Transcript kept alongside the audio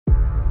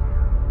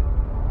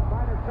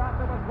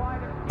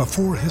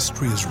Before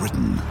history is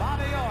written,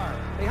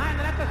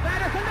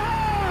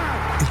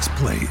 it's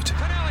played.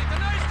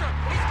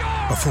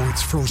 Before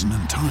it's frozen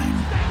in time,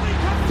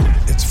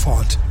 it's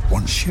fought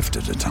one shift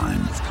at a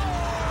time.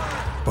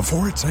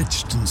 Before it's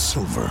etched in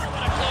silver,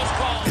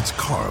 it's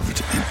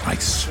carved in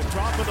ice.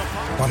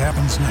 What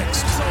happens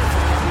next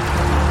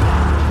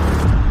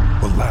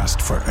will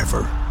last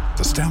forever.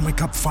 The Stanley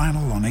Cup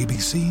Final on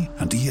ABC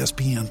and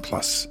ESPN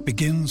Plus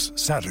begins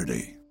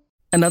Saturday.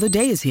 Another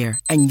day is here,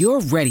 and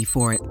you're ready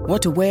for it.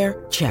 What to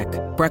wear? Check.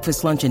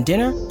 Breakfast, lunch, and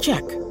dinner?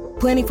 Check.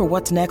 Planning for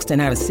what's next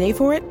and how to save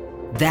for it?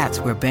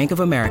 That's where Bank of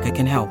America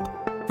can help.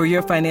 For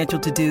your financial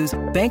to-dos,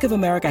 Bank of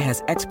America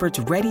has experts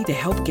ready to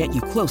help get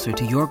you closer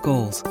to your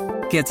goals.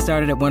 Get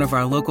started at one of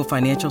our local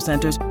financial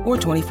centers or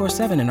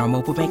 24/7 in our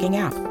mobile banking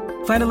app.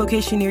 Find a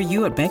location near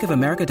you at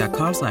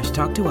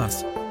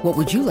bankofamerica.com/talktous. What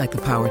would you like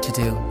the power to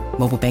do?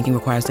 Mobile banking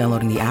requires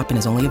downloading the app and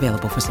is only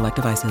available for select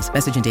devices.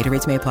 Message and data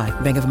rates may apply.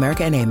 Bank of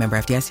America N.A., member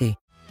FDIC.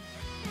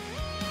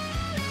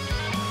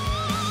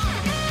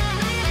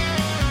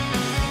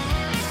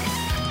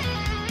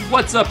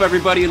 What's up,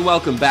 everybody, and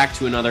welcome back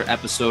to another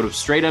episode of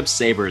Straight Up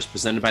Sabres,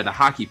 presented by the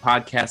Hockey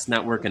Podcast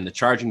Network and the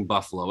Charging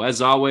Buffalo. As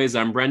always,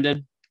 I'm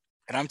Brendan.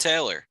 And I'm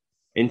Taylor.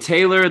 And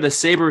Taylor, the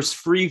Sabres'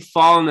 free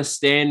fall in the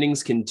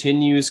standings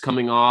continues,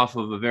 coming off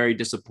of a very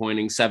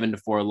disappointing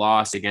 7-4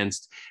 loss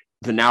against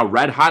the now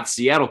red-hot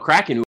Seattle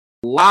Kraken.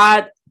 A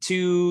lot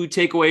to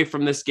take away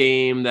from this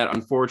game that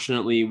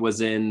unfortunately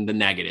was in the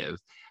negative,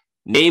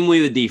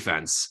 namely the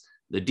defense.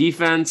 The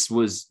defense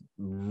was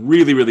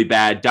really, really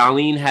bad.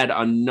 Dahlin had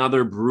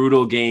another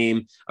brutal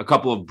game, a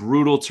couple of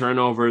brutal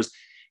turnovers,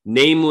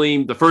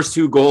 namely the first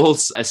two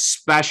goals,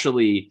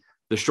 especially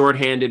the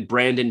shorthanded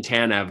Brandon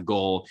Tanev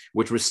goal,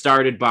 which was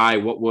started by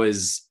what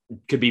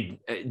could be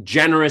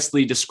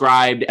generously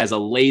described as a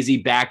lazy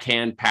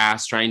backhand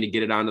pass, trying to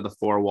get it onto the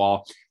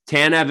forewall.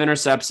 Tanev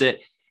intercepts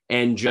it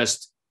and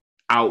just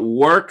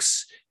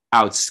outworks,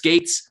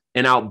 outskates,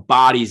 and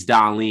outbodies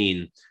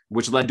Dahlin,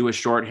 which led to a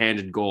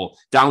shorthanded goal.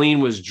 Dahlin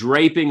was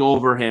draping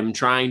over him,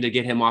 trying to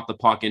get him off the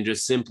puck, and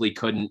just simply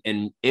couldn't.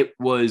 And it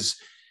was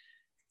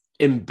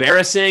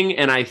embarrassing.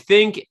 And I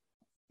think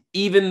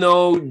even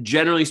though,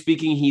 generally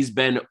speaking, he's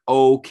been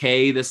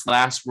okay this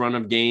last run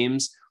of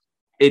games,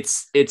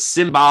 it's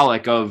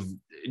symbolic of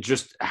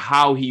just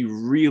how he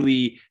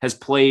really has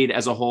played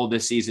as a whole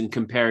this season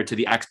compared to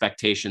the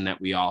expectation that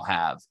we all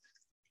have.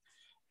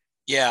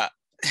 Yeah.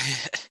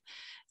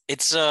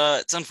 It's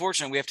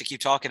unfortunate we have to keep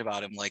talking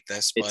about him like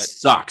this, but it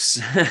sucks.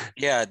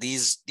 Yeah,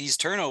 these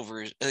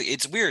turnovers,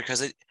 it's weird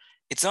because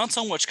it's not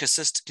so much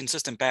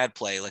consistent bad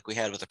play like we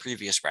had with the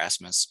previous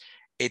Rasmus.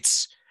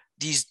 It's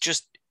these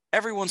just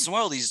every once in a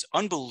while, these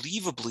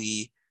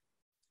unbelievably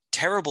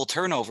terrible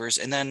turnovers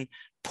and then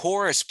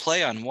porous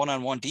play on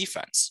one-on-one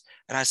defense.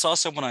 And I saw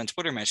someone on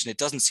Twitter mention it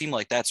doesn't seem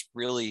like that's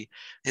really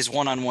his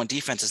one-on-one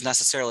defense is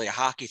necessarily a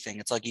hockey thing.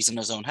 It's like he's in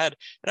his own head.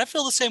 And I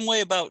feel the same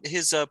way about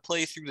his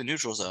play through the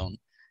neutral zone.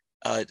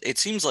 It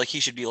seems like he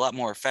should be a lot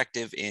more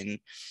effective in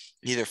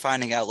either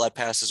finding outlet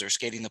passes or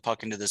skating the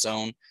puck into the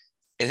zone.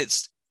 And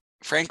it's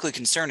frankly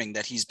concerning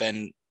that he's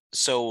been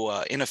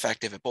so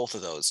ineffective at both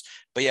of those.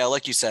 But yeah,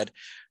 like you said,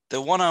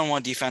 the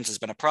one-on-one defense has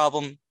been a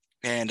problem.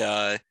 And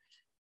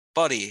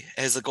Buddy,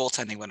 has the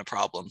goaltending been a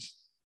problem?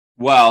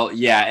 Well,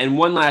 yeah. And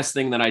one last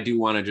thing that I do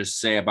want to just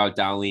say about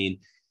Dahlin.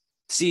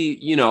 See,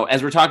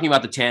 as we're talking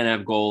about the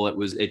Tanev goal,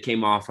 it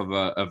came off of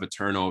a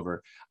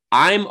turnover.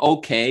 I'm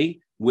okay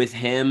with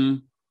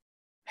him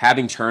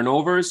having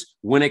turnovers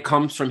when it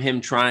comes from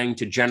him trying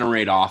to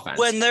generate offense.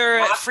 When they're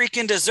at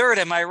freaking dessert,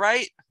 am I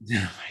right? Oh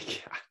my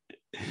God.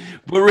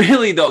 But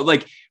really though,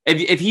 like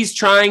if he's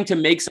trying to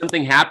make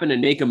something happen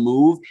and make a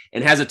move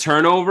and has a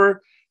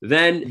turnover,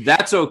 then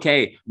that's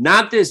okay.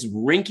 Not this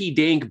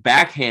rinky-dink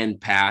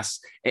backhand pass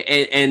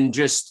and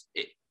it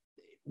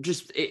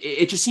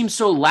just seems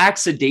so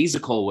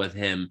lackadaisical with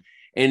him.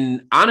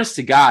 And honest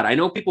to God, I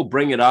know people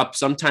bring it up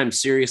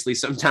sometimes seriously,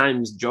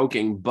 sometimes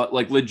joking, but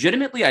like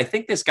legitimately, I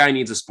think this guy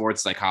needs a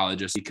sports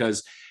psychologist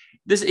because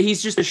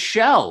he's just a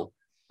shell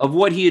of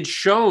what he had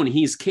shown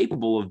he's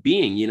capable of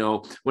being.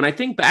 When I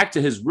think back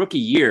to his rookie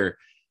year,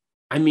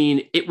 I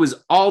mean, it was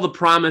all the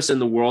promise in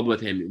the world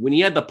with him. When he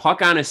had the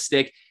puck on his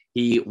stick,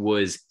 he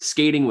was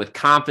skating with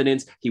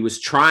confidence. He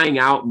was trying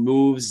out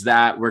moves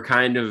that were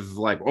kind of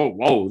like, oh,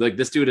 whoa, like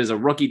this dude is a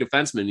rookie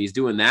defenseman. He's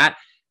doing that.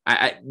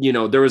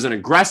 There was an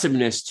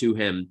aggressiveness to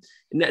him,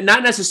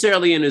 not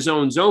necessarily in his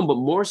own zone, but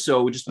more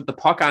so just with the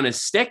puck on his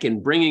stick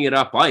and bringing it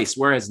up ice.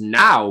 Whereas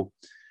now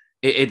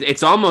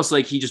it's almost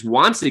like he just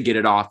wants to get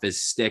it off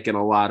his stick in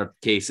a lot of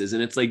cases.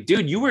 And it's like,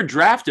 dude, you were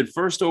drafted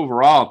first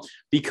overall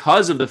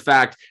because of the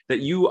fact that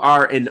you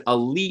are an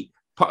elite,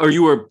 or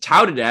you were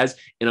touted as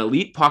an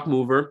elite puck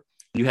mover.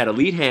 You had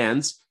elite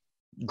hands,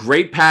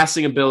 great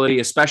passing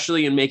ability,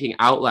 especially in making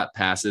outlet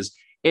passes.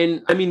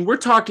 And I mean, we're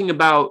talking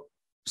about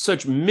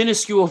such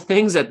minuscule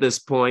things at this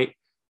point,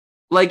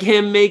 like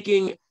him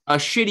making a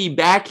shitty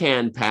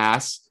backhand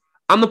pass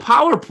on the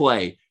power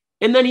play.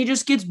 And then he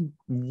just gets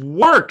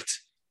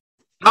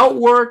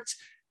outworked,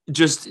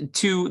 just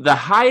to the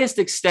highest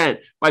extent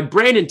by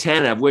Brandon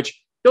Tanev,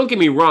 which, don't get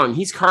me wrong,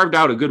 he's carved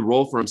out a good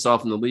role for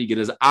himself in the league. It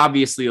is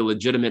obviously a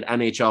legitimate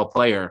NHL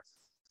player,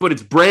 but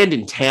it's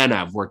Brandon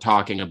Tanev we're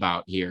talking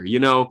about here. You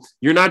know,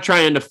 you're not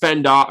trying to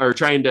fend off or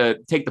trying to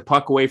take the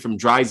puck away from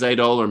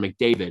Draisaitl or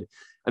McDavid.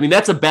 I mean,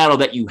 that's a battle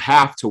that you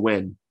have to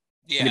win.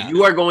 Yeah. And if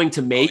you are going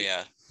to make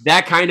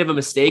that kind of a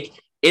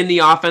mistake in the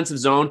offensive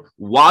zone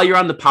while you're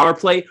on the power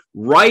play,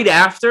 right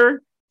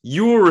after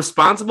you were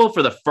responsible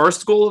for the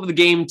first goal of the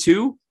game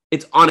too,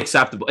 it's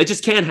unacceptable. It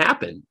just can't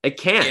happen. It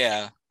can't.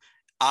 Yeah.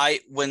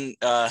 When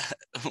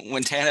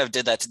Tanev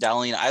did that to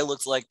Dahlin, I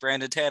looked like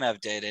Brandon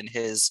Tanev did in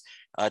his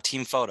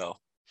team photo.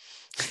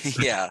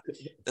 Yeah,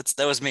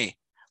 that was me.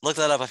 Look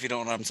that up if you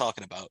don't know what I'm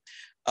talking about.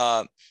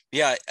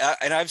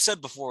 And I've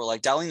said before,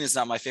 like, Dahlin is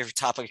not my favorite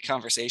topic of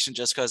conversation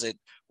just because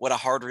what a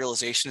hard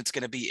realization it's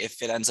going to be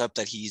if it ends up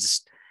that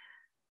he's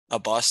a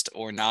bust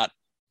or not.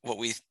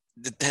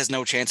 Has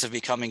no chance of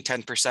becoming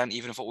 10%,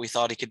 even if what we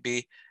thought he could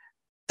be.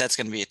 That's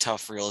going to be a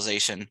tough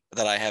realization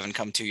that I haven't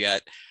come to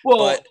yet.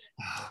 Well,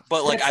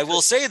 but like, I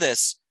will say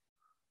this,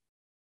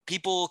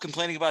 people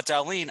complaining about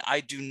Dahlin,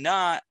 I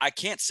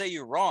can't say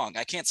you're wrong.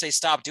 I can't say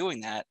stop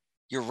doing that.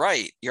 You're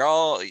right. You're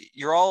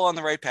all on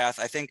the right path.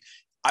 I think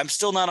I'm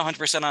still not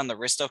 100% on the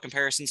Risto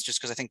comparisons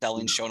just because I think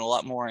Dahlin's shown a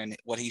lot more, and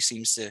what he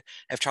seems to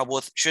have trouble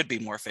with should be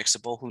more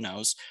fixable. Who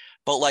knows?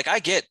 But like,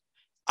 what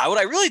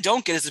I really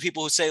don't get is the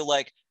people who say,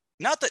 like,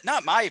 not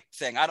my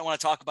thing. I don't want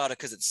to talk about it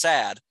because it's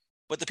sad.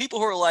 But the people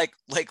who are like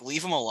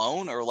leave him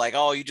alone, or like,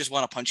 oh, you just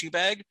want a punching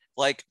bag.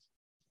 Like,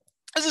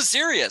 this is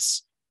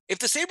serious. If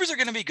the Sabres are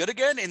going to be good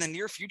again in the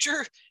near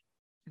future,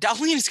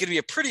 Dahlin is going to be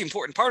a pretty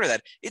important part of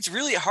that. It's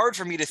really hard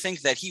for me to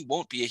think that he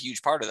won't be a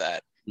huge part of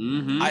that.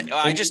 Mm-hmm.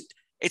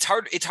 It's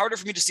harder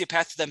for me to see a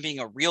path to them being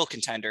a real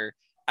contender.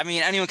 I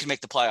mean, anyone can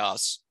make the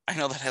playoffs. I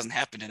know that hasn't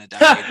happened in a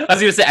decade. I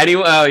was going to say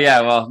anyone. Oh yeah,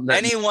 well,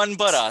 anyone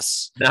but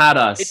us. Not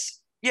us.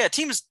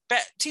 Teams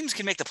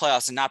can make the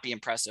playoffs and not be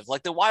impressive.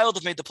 Like the Wild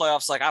have made the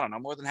playoffs, like, I don't know,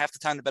 more than half the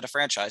time they've been a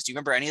franchise. Do you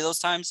remember any of those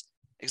times?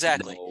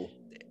 Exactly. No.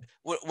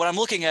 What I'm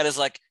looking at is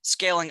like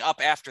scaling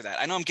up after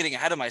that. I know I'm getting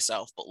ahead of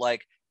myself, but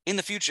like in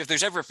the future, if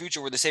there's ever a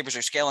future where the Sabres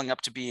are scaling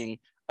up to being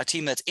a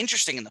team that's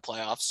interesting in the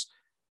playoffs,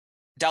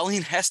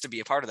 Dahlin has to be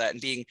a part of that and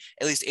being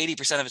at least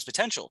 80% of his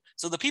potential.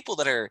 So the people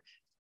that are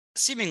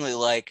seemingly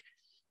like,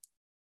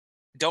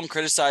 don't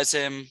criticize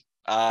him,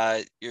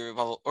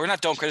 or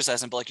not don't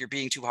criticize him, but like, you're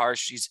being too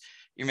harsh.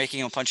 You're making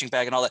him a punching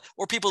bag and all that.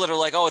 Or people that are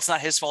like, oh, it's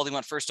not his fault he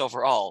went first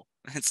overall.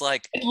 It's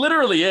like, it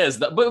literally is.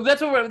 But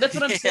that's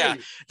what I'm saying.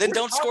 Then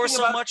don't score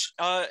so much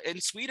in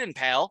Sweden,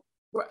 pal.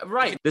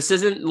 Right. This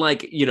isn't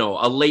like,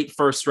 a late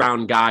first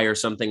round guy or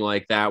something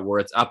like that, where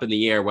it's up in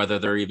the air whether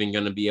they're even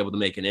going to be able to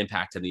make an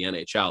impact in the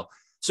NHL.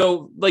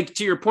 So, like,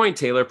 to your point,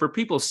 Taylor, for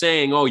people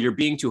saying, oh, you're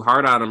being too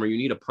hard on him or you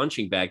need a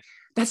punching bag,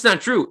 that's not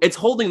true. It's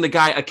holding the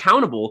guy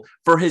accountable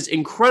for his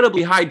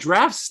incredibly high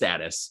draft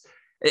status.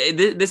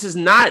 This is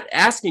not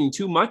asking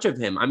too much of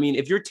him. I mean,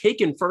 if you're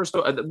taken first,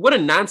 what a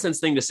nonsense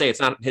thing to say. It's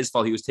not his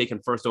fault he was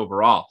taken first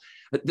overall.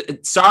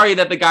 Sorry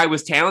that the guy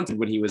was talented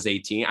when he was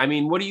 18. I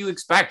mean, what do you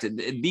expect?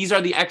 These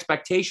are the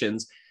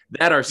expectations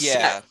that are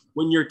set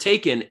when you're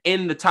taken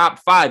in the top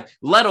 5,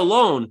 let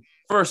alone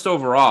first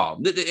overall.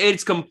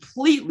 It's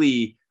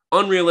completely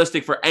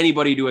unrealistic for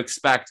anybody to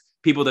expect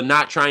people to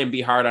not try and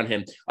be hard on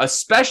him,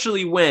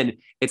 especially when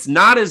it's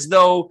not as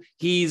though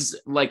he's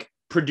like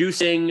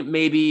producing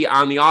maybe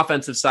on the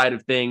offensive side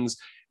of things,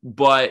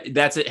 but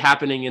that's it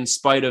happening in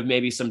spite of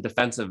maybe some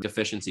defensive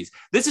deficiencies.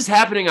 This is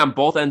happening on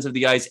both ends of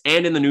the ice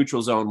and in the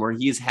neutral zone, where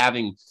he is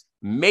having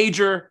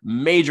major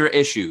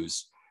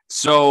issues.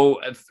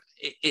 So,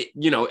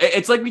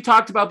 it's like we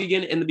talked about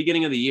in the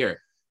beginning of the year.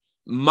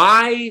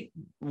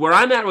 Where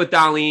I'm at with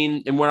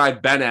Dahlin and where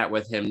I've been at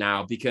with him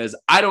now, because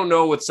I don't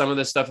know with some of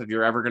this stuff if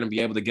you're ever going to be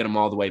able to get him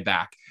all the way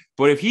back.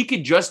 But if he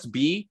could just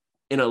be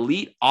an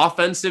elite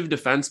offensive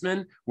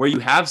defenseman where you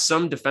have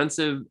some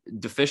defensive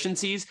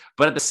deficiencies,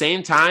 but at the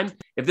same time,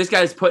 if this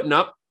guy's putting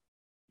up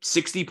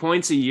 60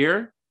 points a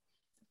year,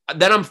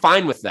 then I'm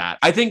fine with that.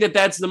 I think that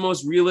that's the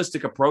most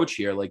realistic approach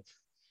here. Like,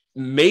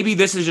 maybe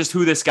this is just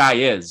who this guy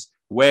is,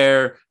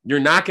 where you're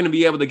not going to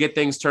be able to get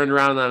things turned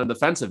around on a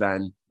defensive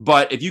end.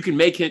 But if you can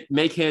make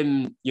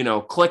him,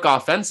 click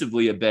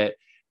offensively a bit,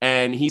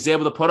 and he's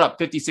able to put up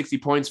 50, 60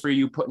 points for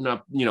you, putting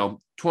up,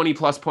 20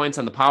 plus points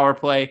on the power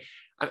play,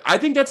 I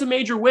think that's a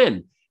major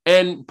win.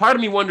 And part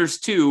of me wonders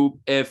too,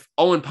 if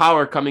Owen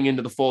Power coming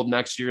into the fold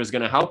next year is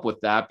going to help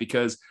with that,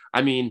 because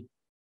I mean,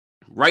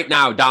 right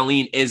now,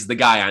 Dahlin is the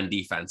guy on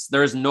defense.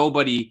 There's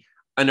nobody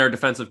in our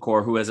defensive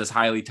core who is as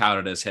highly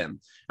touted as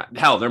him.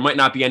 Hell, there might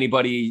not be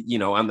anybody,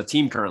 on the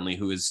team currently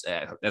who is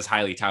as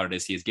highly touted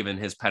as he is, given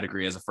his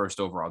pedigree as a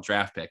first overall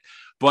draft pick.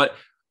 But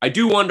I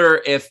do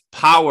wonder if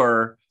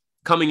Power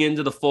coming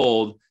into the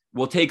fold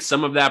will take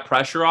some of that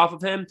pressure off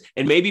of him.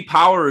 And maybe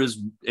Power is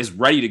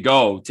ready to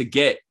go to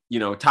get,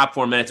 top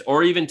 4 minutes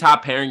or even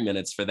top pairing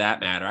minutes for that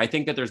matter. I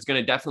think that there's going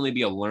to definitely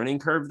be a learning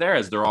curve there,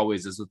 as there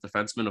always is with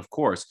defensemen, of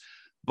course.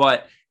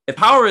 But if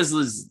Power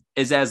is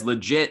as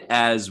legit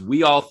as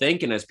we all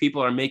think and as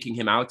people are making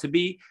him out to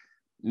be,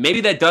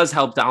 maybe that does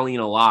help Dahlin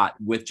a lot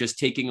with just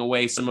taking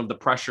away some of the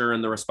pressure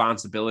and the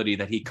responsibility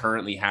that he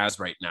currently has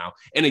right now.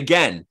 And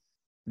again,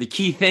 the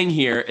key thing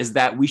here is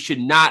that we should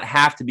not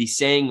have to be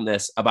saying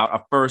this about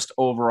a first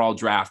overall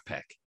draft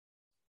pick.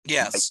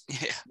 Yes,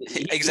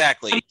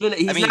 exactly.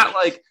 He's not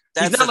like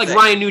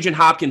Ryan Nugent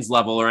Hopkins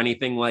level or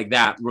anything like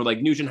that, where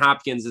like Nugent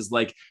Hopkins is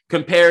like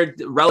compared,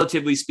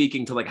 relatively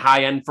speaking, to like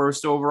high end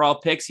first overall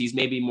picks. He's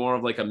maybe more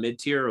of like a mid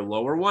tier or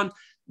lower one.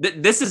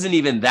 This isn't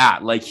even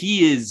that. Like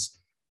he is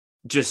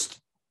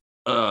just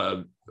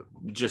a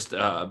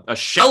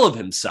shell of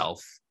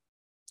himself.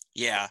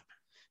 Yeah,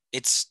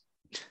 it's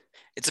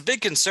a big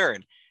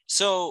concern.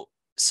 So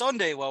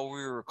Sunday, while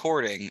we were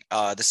recording,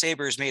 the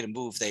Sabres made a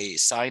move. They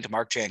signed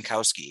Mark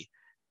Jankowski,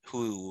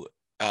 who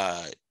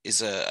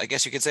is I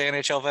guess you could say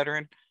NHL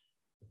veteran,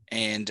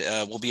 and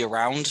will be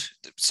around.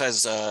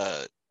 Says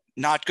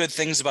not good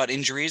things about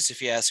injuries,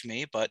 if you ask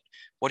me. But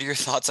what are your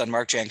thoughts on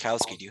Mark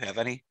Jankowski? Do you have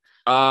any?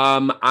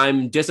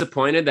 I'm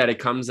disappointed that it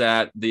comes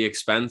at the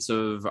expense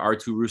of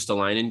Arttu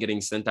Ruotsalainen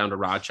getting sent down to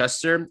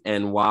Rochester.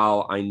 And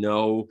while I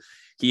know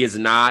he is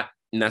not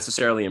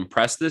necessarily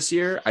impressed this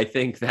year, I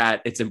think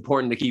that it's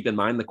important to keep in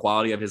mind the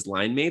quality of his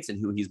line mates and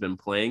who he's been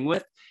playing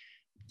with.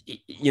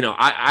 You know,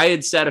 I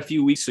had said a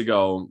few weeks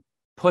ago,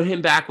 put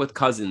him back with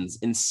Cousins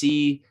and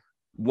see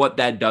what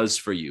that does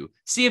for you.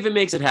 See if it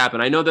makes it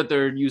happen. I know that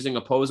they're using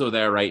Okposo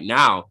there right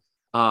now.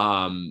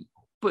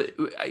 But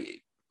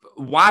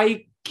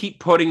why keep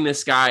putting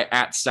this guy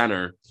at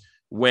center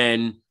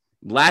when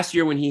last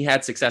year when he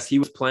had success, he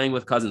was playing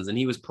with Cousins and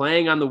he was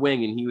playing on the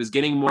wing and he was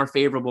getting more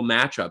favorable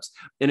matchups.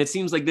 And it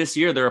seems like this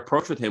year their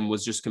approach with him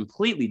was just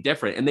completely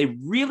different. And they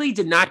really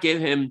did not give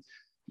him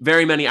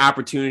very many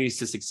opportunities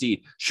to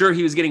succeed. Sure,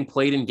 he was getting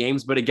played in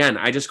games, but again,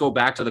 I just go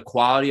back to the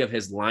quality of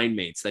his line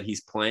mates that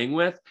he's playing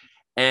with.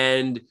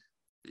 And,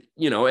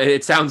 you know,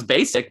 it sounds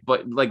basic,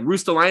 but like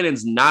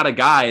Ruostalainen's not a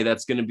guy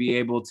that's going to be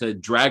able to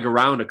drag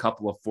around a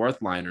couple of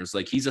fourth liners.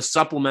 Like he's a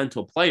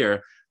supplemental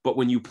player, but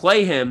when you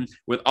play him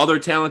with other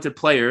talented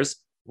players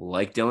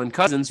like Dylan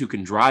Cousins, who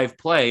can drive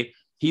play,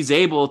 he's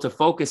able to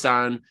focus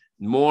on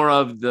more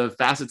of the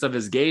facets of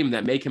his game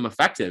that make him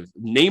effective,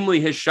 namely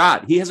his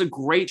shot. He has a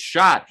great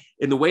shot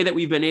in the way that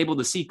we've been able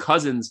to see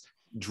Cousins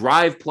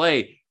drive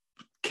play,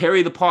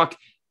 carry the puck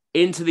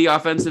into the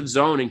offensive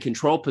zone and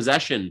control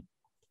possession,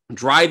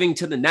 driving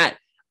to the net.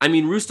 I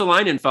mean,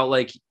 Ruostalainen felt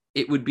like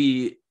it would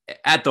be,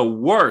 at the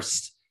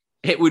worst,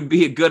 it would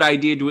be a good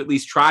idea to at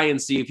least try and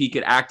see if he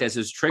could act as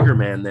his trigger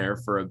man there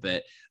for a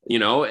bit, you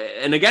know?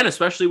 And again,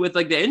 especially with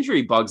like the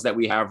injury bugs that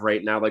we have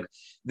right now, like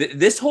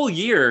this whole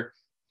year,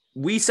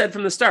 we said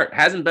from the start,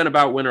 hasn't been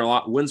about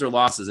wins or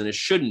losses, and it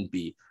shouldn't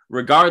be.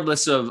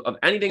 Regardless of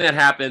anything that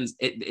happens,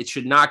 it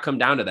should not come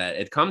down to that.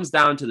 It comes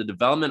down to the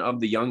development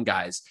of the young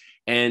guys.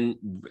 And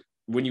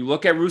when you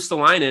look at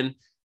Ruostalainen,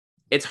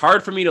 it's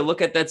hard for me to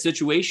look at that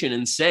situation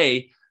and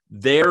say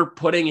they're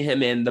putting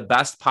him in the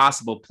best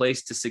possible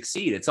place to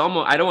succeed. It's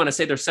almost, I don't want to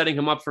say they're setting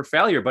him up for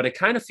failure, but it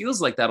kind of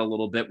feels like that a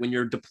little bit when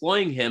you're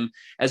deploying him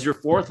as your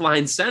fourth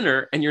line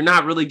center and you're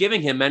not really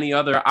giving him any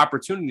other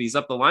opportunities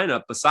up the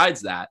lineup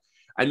besides that.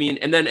 I mean,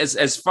 and then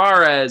as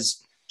far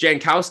as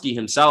Jankowski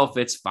himself,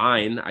 it's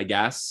fine, I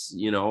guess,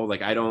 you know,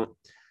 like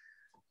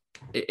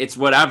it's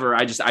whatever.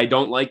 I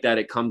don't like that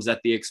it comes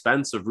at the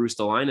expense of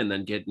Ruostalainen and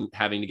then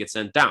having to get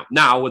sent down.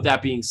 Now, with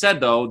that being said,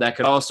 though, that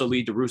could also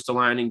lead to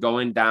Ruostalainen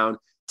going down,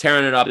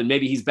 tearing it up, and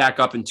maybe he's back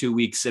up in 2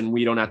 weeks and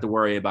we don't have to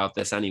worry about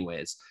this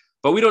anyways.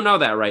 But we don't know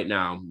that right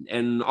now.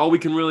 And all we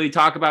can really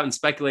talk about and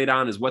speculate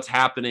on is what's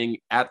happening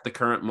at the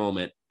current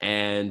moment.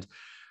 And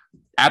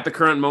at the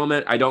current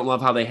moment, I don't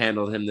love how they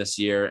handled him this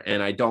year.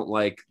 And I don't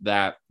like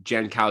that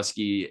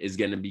Jankowski is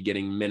going to be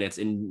getting minutes,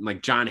 and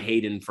like John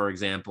Hayden, for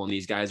example, and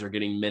these guys are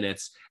getting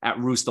minutes at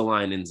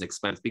Ruostalainen's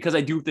expense, because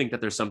I do think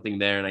that there's something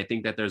there. And I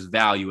think that there's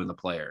value in the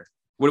player.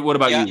 What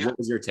about you? What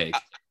was your take?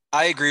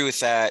 I agree with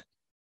that.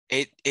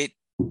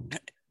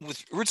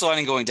 With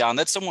Ruostalainen going down,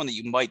 that's someone that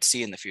you might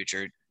see in the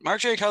future.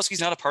 Mark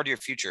Jankowski's not a part of your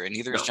future, and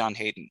neither is John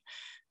Hayden.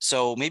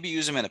 So maybe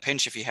use him in a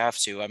pinch if you have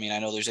to. I mean, I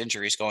know there's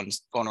injuries going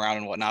around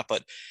and whatnot,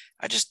 but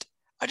I just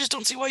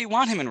don't see why you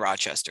want him in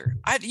Rochester.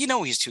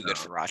 He's too good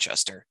for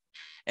Rochester,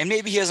 and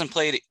maybe he hasn't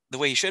played the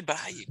way he should, but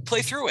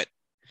play through it.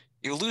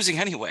 You're losing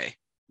anyway.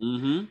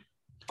 Mm-hmm.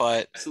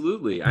 But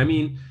absolutely. I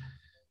mean,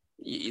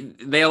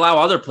 they allow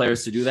other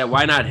players to do that.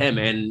 Why not him?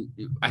 And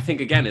I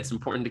think, again, it's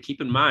important to keep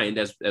in mind,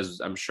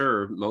 as I'm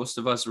sure most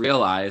of us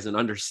realize and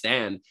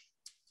understand,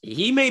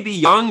 he may be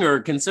young or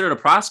considered a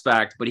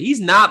prospect, but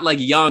he's not like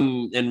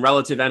young in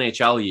relative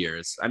NHL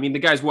years. I mean, the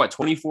guy's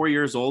 24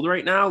 years old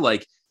right now.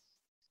 Like,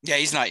 yeah,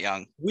 he's not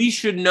young. We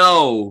should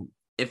know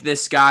if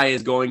this guy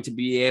is going to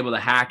be able to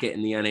hack it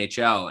in the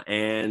NHL.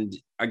 And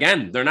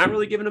again, they're not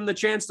really giving him the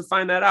chance to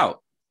find that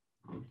out.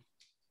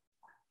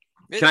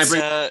 Can I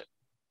bring?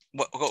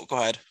 Go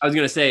ahead. I was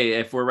going to say,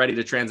 if we're ready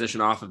to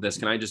transition off of this,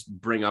 can I just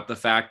bring up the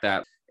fact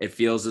that it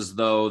feels as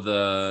though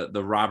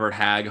the Robert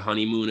Hagg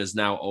honeymoon is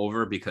now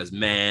over because,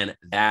 man,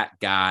 that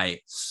guy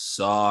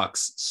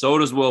sucks. So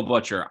does Will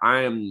Butcher.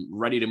 I am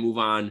ready to move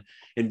on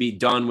and be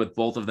done with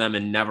both of them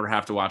and never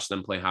have to watch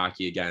them play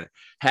hockey again.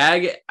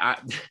 Hagg,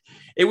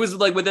 it was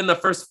like within the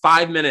first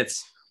 5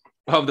 minutes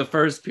of the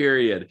first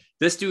period,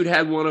 this dude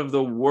had one of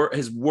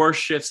his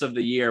worst shifts of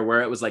the year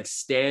where it was like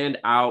stand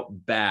out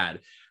bad.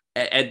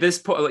 At this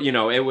point,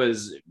 it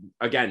was,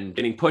 again,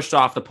 getting pushed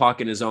off the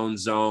puck in his own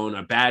zone,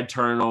 a bad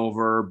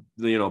turnover,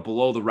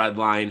 below the red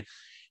line.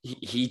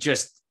 He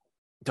just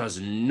does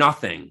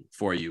nothing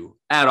for you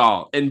at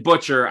all. And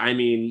Butcher, I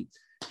mean,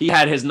 he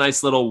had his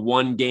nice little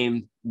one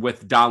game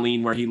with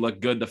Dahlin where he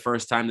looked good the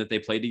first time that they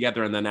played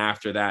together. And then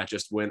after that,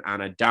 just went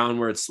on a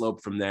downward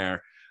slope from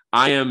there.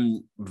 I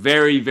am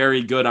very,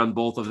 very good on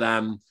both of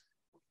them.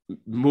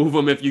 Move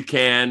them if you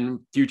can.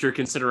 Future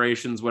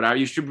considerations, whatever.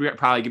 You should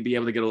probably be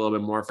able to get a little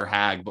bit more for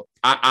Hagg, but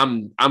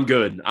I'm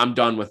good. I'm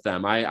done with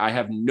them. I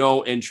have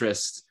no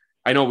interest.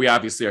 I know we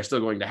obviously are still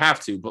going to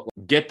have to, but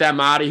get them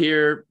out of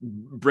here.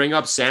 Bring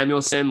up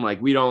Samuelson. Like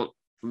we don't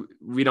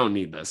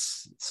need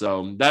this.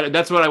 So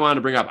that's what I wanted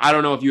to bring up. I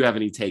don't know if you have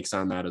any takes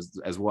on that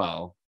as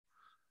well.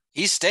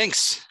 He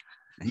stinks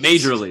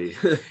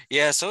majorly.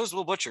 Yeah, so is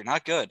Will Butcher.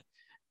 Not good.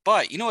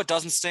 But you know what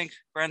doesn't stink,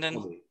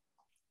 Brendan?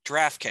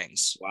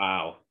 DraftKings.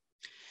 Wow.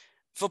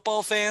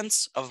 Football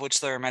fans, of which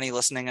there are many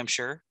listening, I'm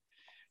sure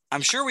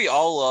we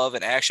all love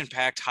an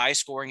action-packed,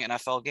 high-scoring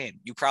NFL game.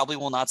 You probably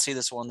will not see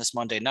this one this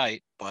Monday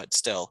night, but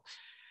still.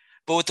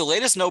 But with the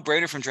latest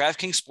no-brainer from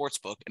DraftKings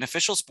Sportsbook, an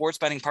official sports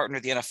betting partner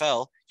of the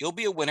NFL, you'll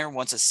be a winner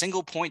once a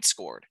single point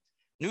scored.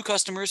 New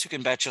customers who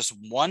can bet just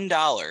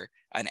 $1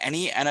 on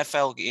any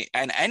NFL game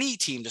and any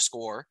team to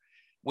score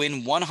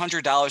win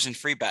 $100 in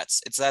free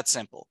bets. It's that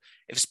simple.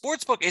 If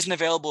Sportsbook isn't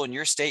available in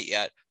your state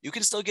yet, you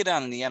can still get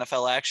on in the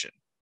NFL action.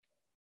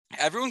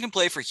 Everyone can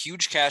play for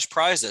huge cash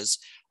prizes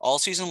all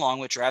season long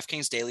with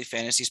DraftKings Daily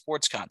Fantasy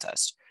Sports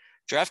Contest.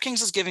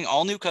 DraftKings is giving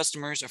all new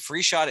customers a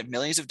free shot at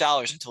millions of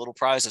dollars in total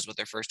prizes with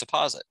their first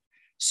deposit.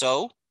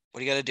 So, what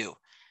do you got to do?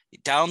 You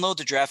download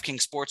the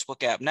DraftKings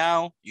Sportsbook app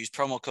now. Use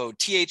promo code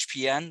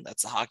THPN,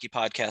 that's the Hockey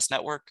Podcast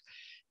Network.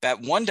 Bet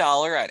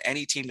 $1 on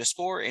any team to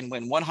score and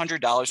win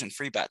 $100 in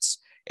free bets.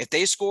 If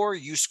they score,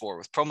 you score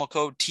with promo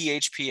code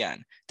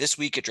THPN this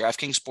week at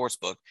DraftKings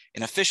Sportsbook,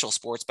 an official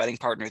sports betting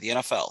partner of the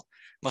NFL.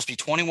 Must be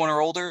 21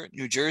 or older,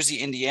 New Jersey,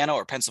 Indiana,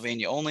 or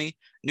Pennsylvania only.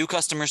 New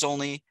customers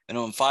only.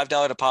 Minimum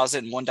 $5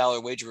 deposit and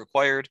 $1 wager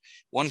required.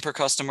 One per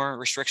customer.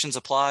 Restrictions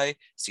apply.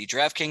 See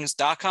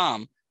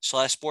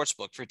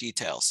DraftKings.com/sportsbook for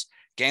details.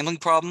 Gambling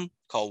problem?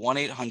 Call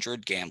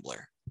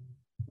 1-800-GAMBLER.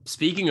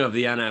 Speaking of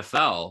the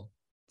NFL,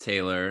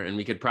 Taylor, and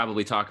we could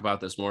probably talk about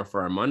this more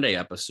for our Monday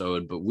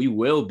episode, but we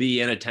will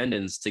be in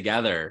attendance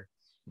together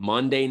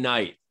Monday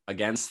night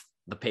against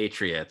the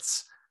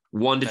Patriots.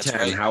 1 to 10.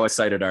 Right. How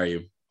excited are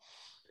you?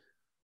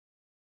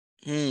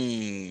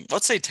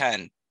 Let's say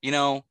 10.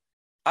 I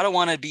don't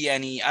want to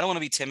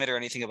be timid or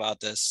anything about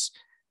this.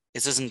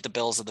 This isn't the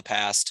Bills of the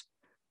past.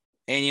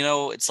 And,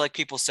 it's like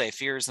people say,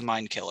 fear is the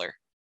mind killer.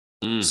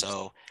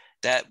 So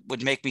that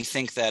would make me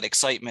think that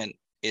excitement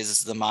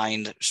is the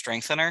mind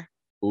strengthener.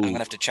 Ooh. I'm going to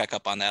have to check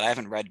up on that. I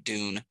haven't read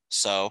Dune.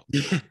 So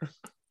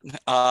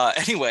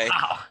anyway,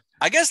 wow.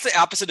 I guess the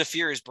opposite of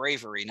fear is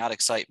bravery, not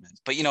excitement.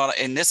 But,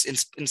 in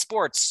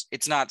sports,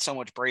 it's not so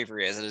much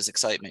bravery as it is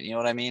excitement. You know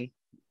what I mean?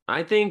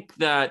 I think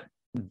that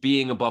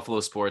being a Buffalo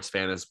sports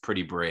fan is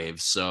pretty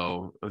brave.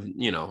 So,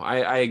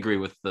 I agree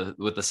with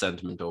the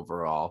sentiment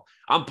overall.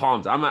 I'm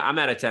pumped. I'm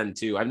at a 10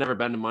 too. I've never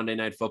been to Monday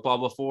Night Football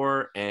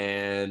before.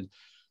 And,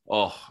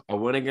 a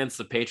win against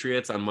the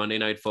Patriots on Monday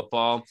Night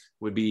Football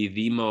would be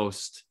the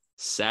most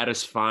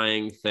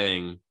satisfying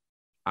thing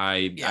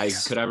I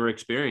could ever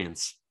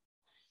experience.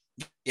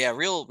 Yeah,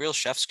 real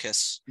chef's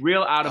kiss.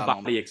 Real out of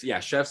body.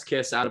 Yeah, chef's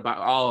kiss, out of body,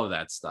 all of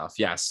that stuff.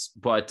 Yes.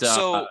 But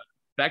so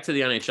back to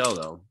the NHL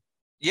though.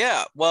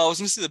 Yeah, well, I was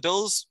going to say the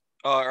Bills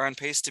are on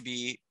pace to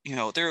be,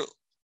 they're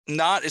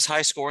not as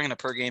high scoring on a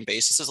per game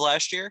basis as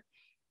last year,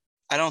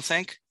 I don't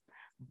think.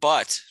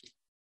 But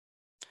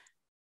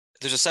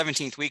there's a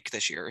 17th week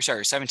this year,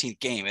 17th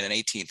game and an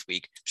 18th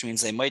week, which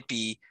means they might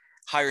be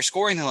higher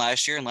scoring than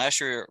last year. And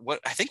last year, what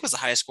I think was the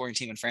highest scoring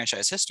team in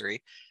franchise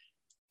history.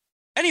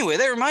 Anyway,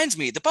 that reminds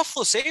me, the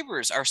Buffalo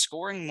Sabres are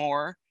scoring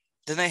more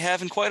than they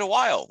have in quite a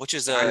while, which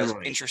is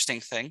an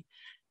interesting thing.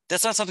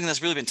 That's not something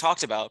that's really been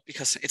talked about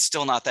because it's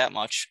still not that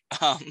much.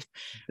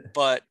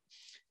 But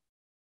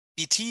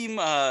the team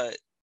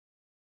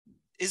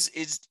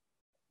is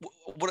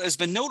what has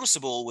been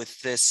noticeable with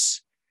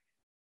this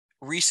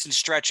recent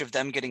stretch of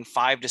them getting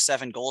 5 to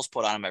 7 goals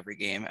put on them every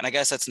game. And I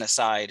guess that's an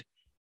aside.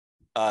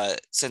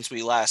 Since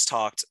we last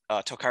talked,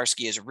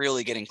 Tokarski is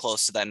really getting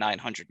close to that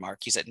 900 mark.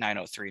 He's at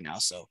 903 now.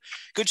 So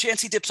good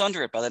chance he dips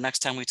under it by the next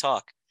time we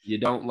talk. You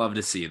don't love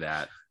to see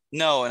that.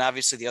 No. And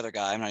obviously the other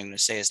guy, I'm not even going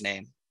to say his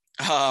name.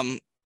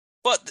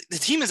 But the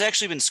team has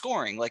actually been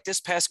scoring, like this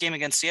past game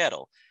against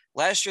Seattle.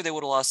 Last year, they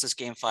would have lost this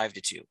game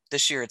 5-2.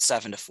 This year, it's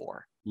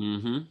 7-4.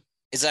 Mm-hmm.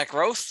 Is that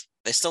growth?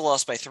 They still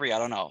lost by 3. I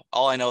don't know.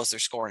 All I know is they're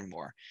scoring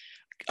more.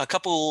 a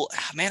couple,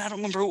 man, I don't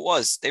remember who it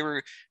was. They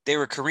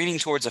were careening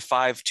towards a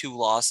 5-2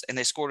 loss, and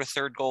they scored a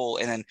third goal.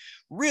 And then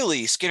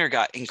really Skinner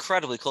got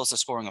incredibly close to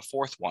scoring a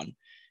fourth one.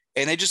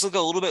 And they just look a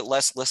little bit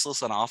less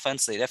listless on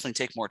offense. They definitely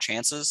take more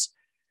chances.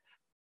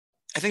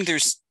 I think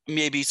there's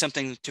maybe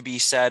something to be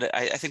said.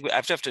 I think I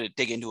have to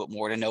dig into it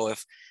more to know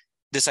if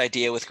this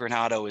idea with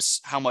Granato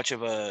is how much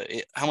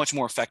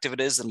more effective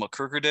it is than what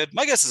Kruger did.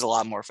 My guess is a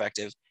lot more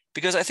effective,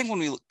 because I think when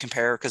we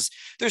compare, because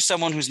there's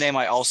someone whose name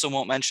I also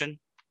won't mention,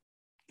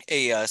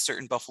 a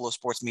certain Buffalo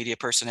sports media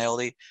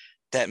personality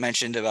that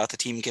mentioned about the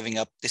team giving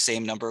up the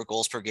same number of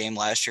goals per game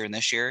last year and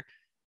this year.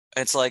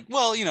 It's like,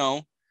 well,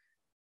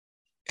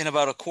 in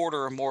about a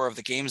quarter or more of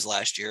the games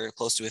last year,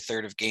 close to a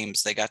third of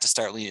games, they got to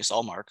start Linus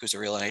Ullmark, who's a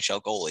real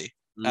NHL goalie.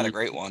 Not a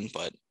great one,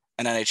 but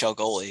an NHL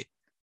goalie.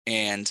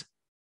 And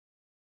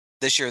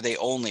this year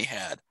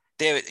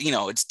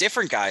it's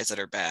different guys that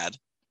are bad,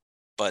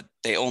 but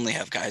they only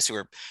have guys who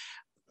are.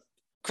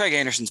 Craig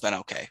Anderson's been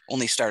okay,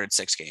 only started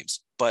 6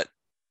 games, but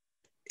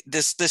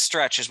this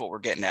stretch is what we're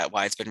getting at,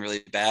 why it's been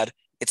really bad.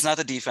 It's not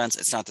the defense.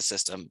 It's not the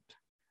system.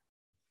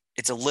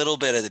 It's a little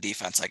bit of the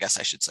defense, I guess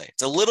I should say.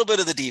 It's a little bit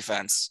of the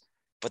defense,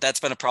 but that's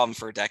been a problem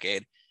for a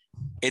decade.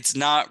 It's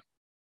not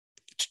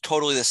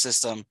totally the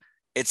system.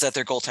 It's that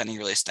their goaltending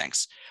really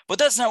stinks. But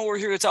that's not what we're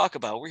here to talk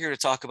about. We're here to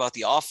talk about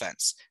the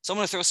offense. So I'm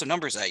going to throw some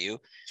numbers at you.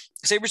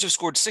 Sabres have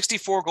scored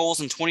 64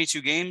 goals in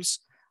 22 games.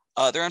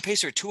 They're on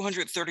pace for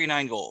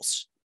 239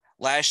 goals.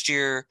 Last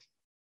year,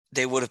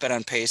 they would have been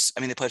on pace. I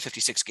mean, they played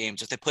 56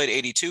 games. If they played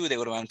 82, they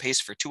would have been on pace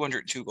for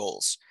 202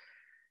 goals.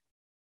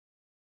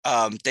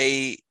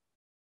 Looking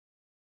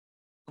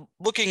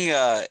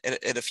at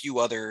a few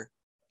other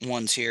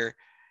ones here,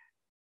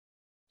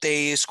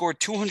 they scored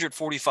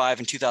 245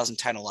 in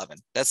 2010-11.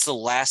 That's the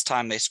last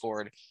time they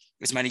scored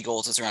as many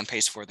goals as they're on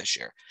pace for this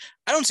year.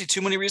 I don't see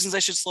too many reasons they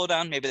should slow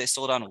down. Maybe they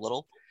slow down a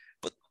little,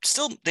 but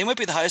still, they might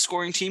be the highest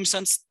scoring team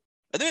this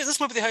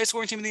might be the highest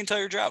scoring team in the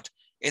entire drought.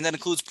 And that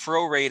includes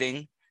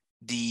prorating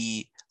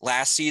the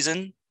last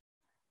season,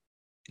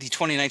 the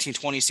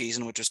 2019-20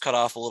 season, which was cut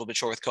off a little bit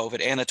short with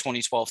COVID, and the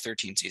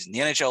 2012-13 season. The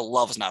NHL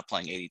loves not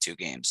playing 82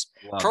 games.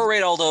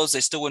 Prorate all those,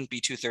 they still wouldn't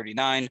be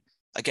 239.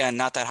 Again,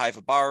 not that high of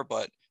a bar,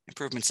 but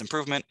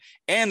improvement.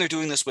 And they're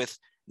doing this with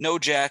no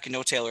Jack and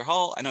no Taylor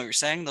Hall. I know what you're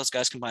saying. Those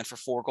guys combined for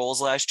 4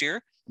 goals last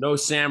year. No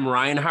Sam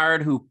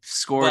Reinhard, who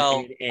scored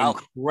an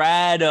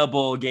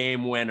incredible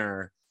game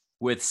winner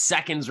with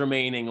seconds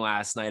remaining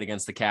last night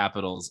against the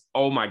Capitals.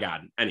 Oh my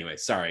God. Anyway,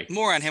 sorry.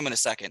 More on him in a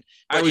second.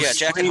 But I was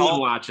Jack and Hall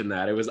watching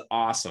that. It was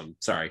awesome.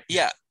 Sorry.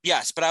 Yeah.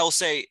 Yes. But I will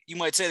say, you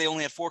might say they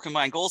only had 4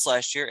 combined goals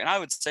last year. And I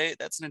would say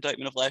that's an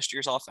indictment of last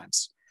year's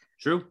offense.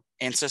 True.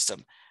 And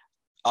system.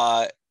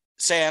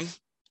 Sam,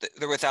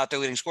 they're without their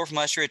leading scorer from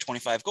last year at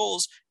 25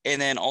 goals.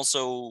 And then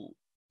also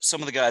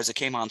some of the guys that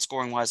came on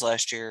scoring wise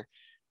last year,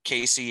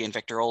 Casey and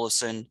Victor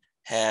Olofsson,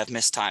 have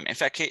missed time. In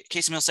fact,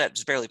 Casey Millsap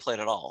has barely played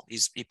at all.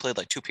 He played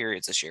like 2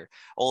 periods this year.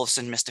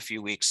 Olofsson missed a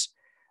few weeks.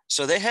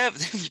 So they've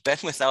been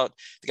without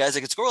the guys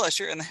that could score last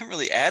year, and they haven't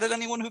really added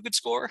anyone who could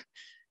score,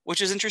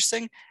 which is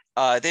interesting.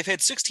 They've had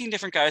 16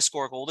 different guys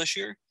score a goal this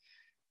year.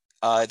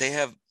 They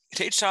have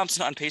Tage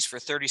Thompson on pace for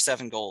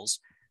 37 goals.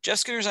 Jeff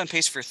Skinner's on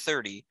pace for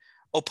 30.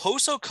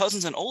 Oposo,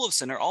 Cousins, and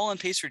Olofsson are all on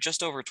pace for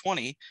just over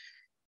 20.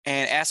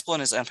 And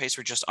Asplund is on pace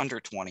for just under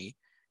 20.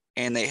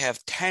 And they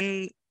have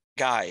 10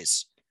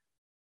 guys,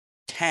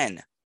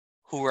 10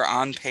 who are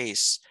on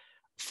pace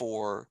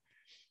for,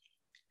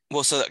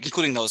 so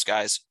including those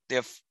guys, they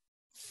have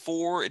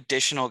 4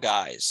 additional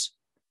guys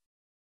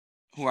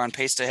who are on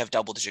pace to have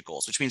double-digit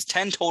goals, which means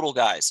 10 total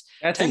guys.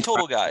 That's 10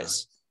 incredible. Total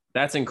guys.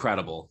 That's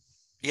incredible.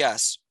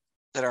 Yes,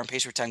 that are on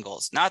pace for 10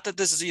 goals. Not that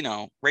this is,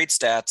 great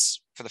stats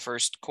for the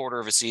first quarter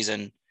of a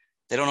season.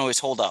 They don't always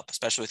hold up,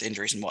 especially with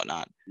injuries and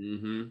whatnot.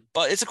 Mm-hmm.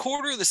 But it's a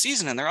quarter of the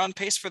season, and they're on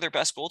pace for their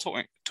best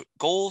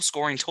goal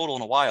scoring total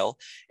in a while.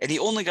 And the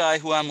only guy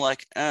who I'm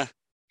like,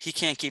 he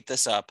can't keep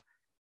this up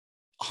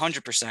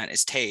 100%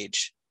 is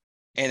Tage.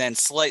 And then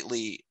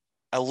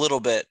a little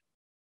bit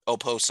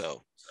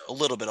Oposo.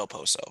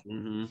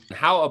 Mm-hmm.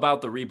 How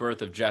about the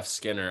rebirth of Jeff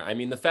Skinner? I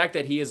mean, the fact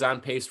that he is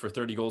on pace for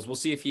 30 goals, we'll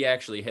see if he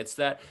actually hits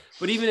that.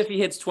 But even if he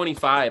hits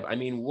 25, I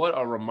mean, what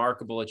a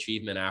remarkable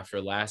achievement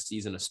after last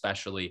season,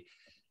 especially.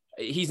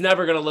 He's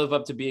never going to live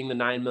up to being the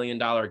 $9 million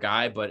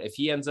guy, but if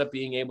he ends up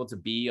being able to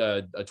be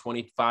a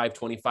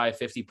 25,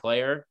 50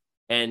 player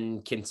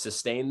and can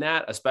sustain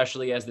that,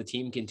 especially as the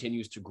team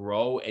continues to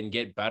grow and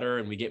get better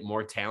and we get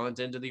more talent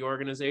into the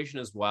organization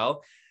as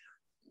well,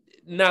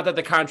 not that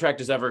the contract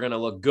is ever going to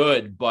look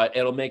good, but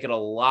it'll make it a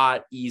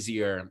lot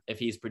easier if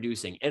he's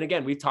producing. And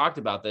again, we've talked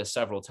about this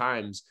several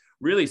times,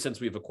 really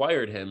since we've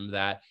acquired him,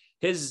 that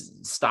his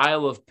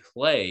style of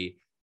play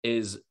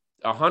is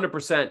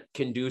 100%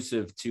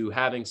 conducive to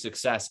having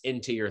success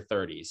into your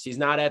 30s. He's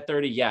not at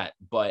 30 yet,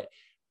 but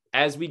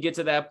as we get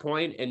to that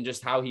point and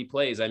just how he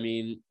plays, I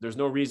mean, there's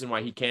no reason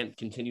why he can't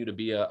continue to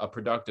be a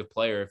productive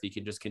player if he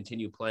can just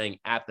continue playing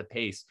at the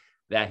pace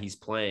that he's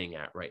playing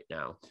at right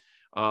now.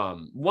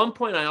 One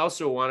point I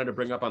also wanted to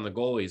bring up on the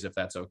goalies, if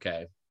that's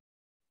okay.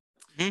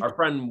 Mm-hmm. Our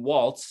friend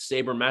Walt,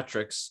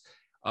 Sabermetrics,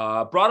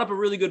 brought up a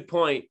really good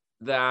point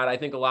that I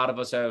think a lot of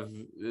us have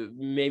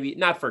maybe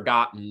not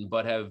forgotten,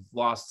 but have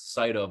lost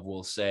sight of,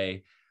 we'll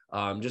say,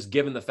 just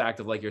given the fact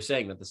of, like you're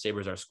saying, that the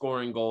Sabres are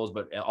scoring goals,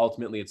 but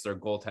ultimately it's their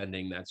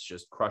goaltending that's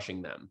just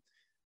crushing them.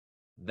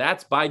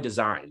 That's by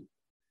design.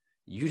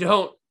 You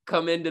don't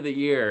come into the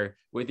year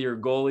with your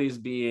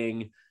goalies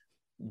being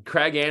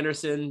Craig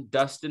Anderson,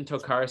 Dustin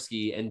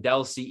Tokarski, and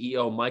Dell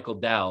CEO Michael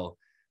Dell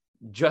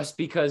just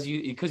because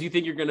you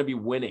think you're going to be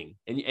winning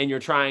and you're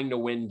trying to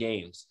win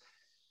games.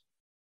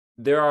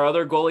 There are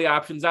other goalie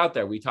options out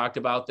there. We talked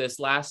about this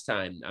last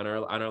time on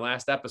our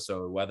last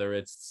episode, whether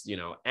it's,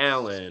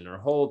 Allen or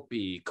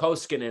Holtby.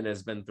 Koskinen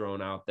has been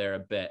thrown out there a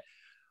bit.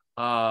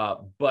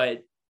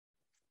 But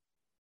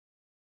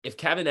if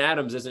Kevin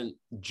Adams isn't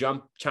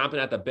chomping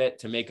at the bit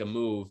to make a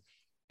move,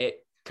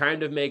 it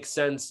kind of makes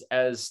sense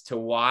as to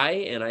why.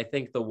 And I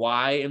think the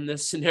why in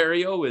this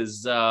scenario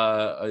is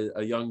a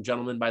young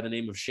gentleman by the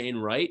name of Shane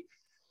Wright.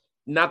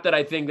 Not that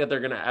I think that they're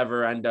going to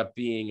ever end up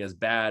being as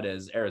bad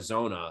as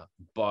Arizona,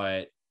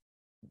 but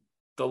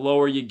the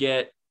lower you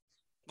get.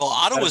 Well,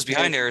 Ottawa's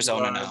behind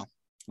Arizona now.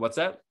 What's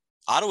that?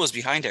 Ottawa's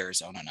behind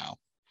Arizona now.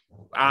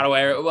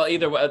 Ottawa, well,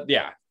 either way,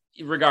 yeah,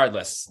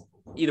 regardless.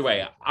 Either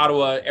way,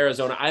 Ottawa,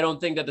 Arizona, I don't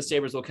think that the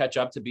Sabres will catch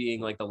up to being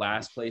like the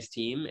last place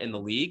team in the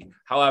league.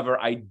 However,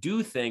 I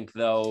do think,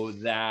 though,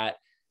 that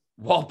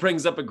Walt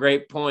brings up a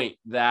great point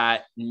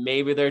that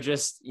maybe they're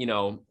just,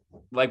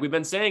 like we've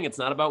been saying, it's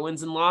not about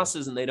wins and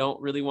losses, and they don't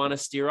really want to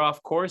steer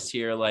off course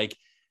here. Like,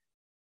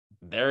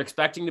 they're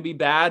expecting to be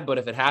bad, but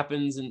if it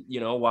happens and,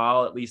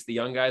 while at least the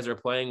young guys are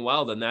playing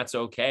well, then that's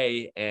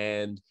okay.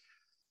 And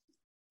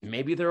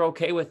maybe they're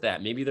okay with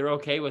that. Maybe they're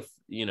okay with,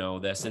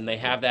 this, and they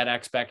have that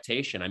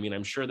expectation. I mean,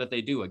 I'm sure that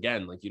they do.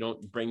 Again, like, you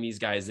don't bring these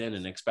guys in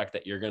and expect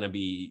that you're going to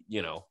be,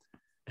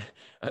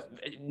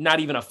 not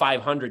even a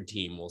 500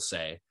 team, we'll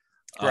say.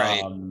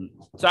 Right.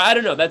 So I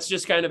don't know. That's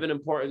just kind of an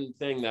important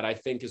thing that I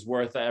think is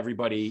worth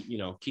everybody,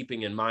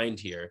 keeping in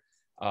mind here.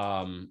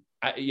 You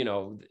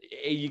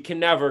can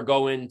never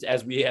go into,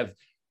 as we have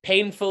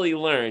painfully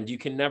learned, you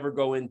can never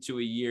go into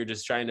a year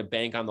just trying to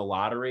bank on the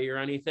lottery or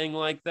anything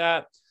like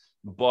that.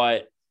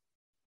 But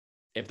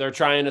if they're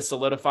trying to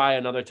solidify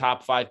another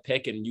top 5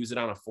 pick and use it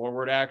on a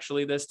forward,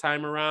 actually this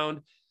time around,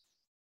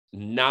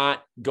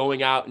 not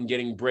going out and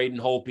getting Braden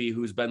Holtby,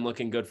 who's been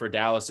looking good for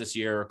Dallas this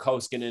year, or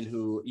Koskinen,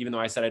 who, even though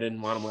I said I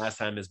didn't want him last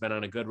time, has been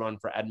on a good run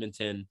for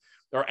Edmonton,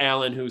 or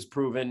Allen, who's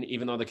proven,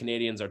 even though the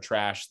Canadians are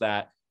trash,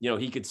 that,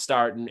 he could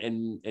start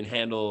and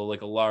handle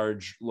like a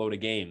large load of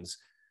games.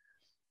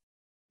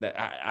 That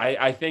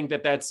I think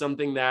that that's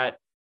something that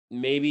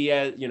maybe,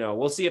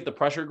 we'll see if the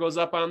pressure goes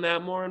up on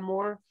that more and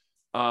more.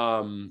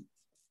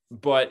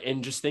 But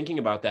in just thinking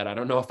about that, I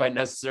don't know if I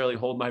necessarily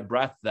hold my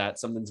breath that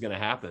something's going to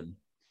happen.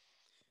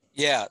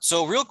 Yeah.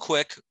 So real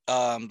quick,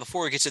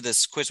 before we get to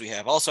this quiz we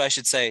have, also I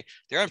should say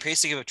they're on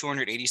pace to give up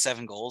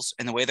 287 goals,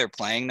 and the way they're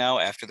playing now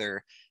after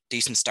their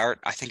decent start,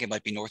 I think it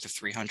might be north of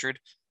 300.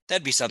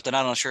 That'd be something.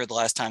 I'm not sure the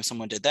last time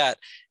someone did that.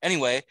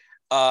 Anyway,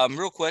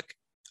 real quick,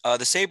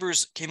 the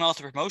Sabres came out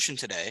with a promotion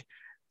today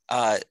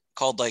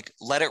called like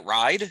Let It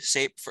Ride,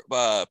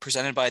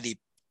 presented by the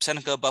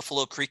Seneca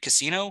Buffalo Creek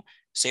Casino.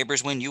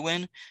 Sabres win, you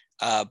win.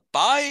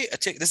 Buy a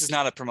ticket. This is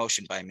not a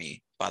promotion by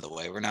me, by the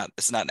way.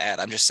 This is not an ad.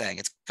 I'm just saying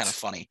it's kind of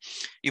funny.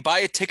 You buy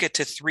a ticket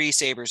to 3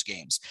 Sabres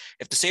games.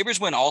 If the Sabres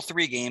win all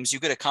 3 games, you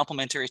get a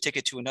complimentary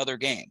ticket to another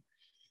game.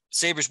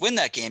 Sabres win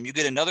that game, you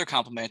get another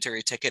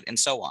complimentary ticket, and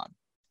so on.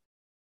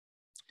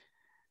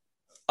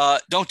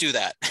 Don't do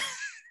that.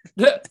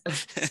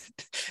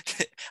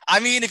 I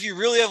mean, if you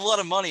really have a lot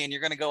of money and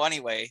you're going to go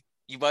anyway,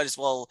 you might as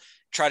well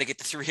try to get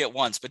the 3 at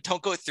once, but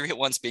don't go 3 at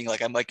once being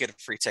like, I might get a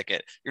free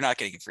ticket. You're not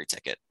getting a free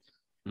ticket.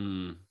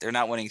 They're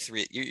not winning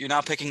 3. You're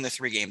not picking the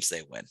 3 games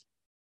they win.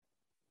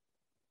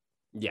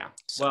 Yeah.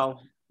 So,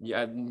 well,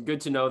 yeah.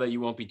 Good to know that you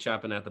won't be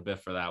chopping at the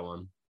bit for that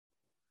one.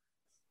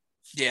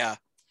 Yeah.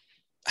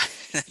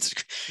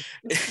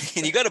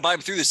 And you got to buy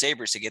them through the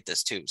Sabres to get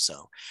this too.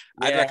 So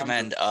yeah, I'd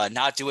recommend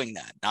not doing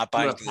that, not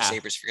buying through the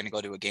Sabres if you're going to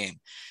go to a game.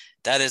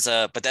 That is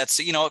but that's,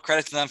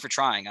 credit to them for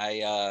trying.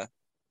 I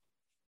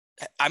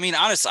mean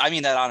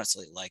that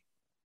honestly, like,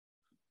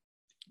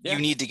 you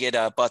need to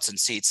get butts and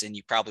seats, and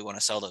you probably want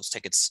to sell those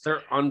tickets.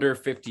 They're under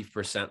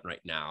 50%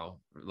 right now.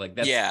 Like,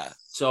 that's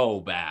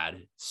so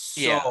bad.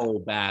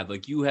 Bad.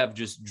 Like, you have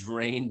just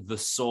drained the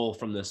soul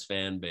from this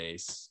fan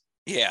base.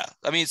 Yeah.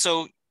 I mean,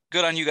 so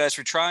good on you guys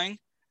for trying.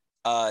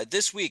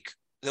 This week,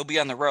 they'll be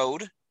on the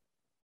road.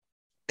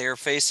 They're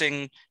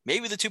facing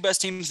maybe the 2 best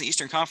teams in the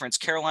Eastern Conference,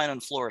 Carolina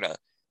and Florida.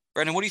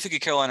 Brendan, what do you think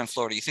of Carolina and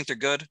Florida? You think they're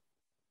good?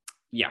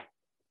 Yeah.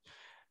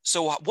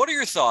 So what are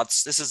your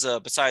thoughts? This is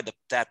beside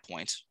that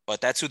point,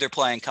 but that's who they're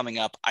playing coming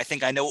up. I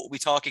think I know what we'll be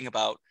talking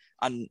about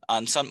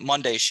on some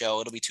Monday show.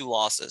 It'll be 2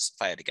 losses,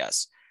 if I had to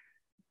guess.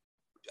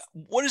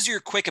 What is your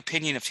quick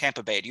opinion of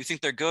Tampa Bay? Do you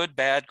think they're good,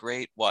 bad,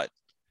 great, what?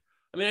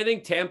 I mean, I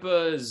think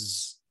Tampa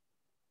is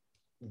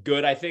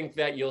good. I think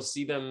that you'll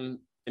see them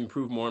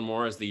improve more and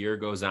more as the year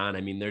goes on.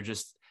 I mean,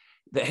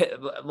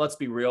 let's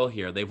be real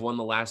here. They've won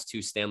the last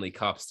 2 Stanley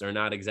Cups. They're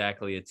not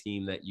exactly a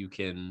team that you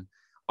can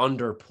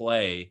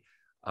underplay.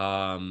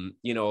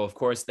 Of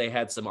course, they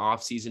had some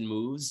offseason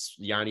moves.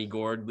 Yanni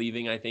Gord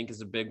leaving, I think,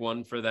 is a big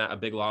one for that, a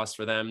big loss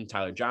for them.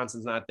 Tyler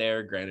Johnson's not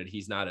there. Granted,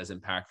 he's not as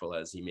impactful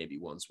as he maybe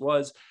once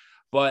was,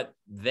 but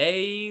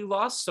they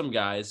lost some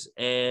guys.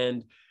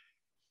 And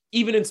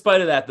even in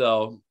spite of that,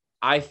 though,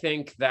 I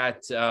think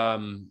that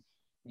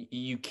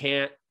you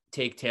can't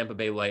take Tampa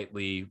Bay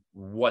lightly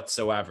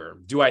whatsoever.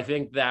 Do I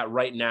think that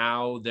right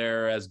now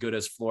they're as good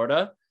as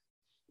Florida?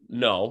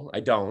 No,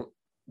 I don't.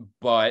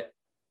 But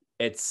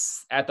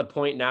it's at the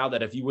point now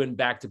that if you win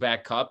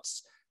back-to-back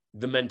cups,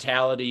 the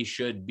mentality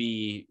should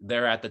be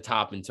they're at the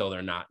top until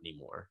they're not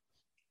anymore.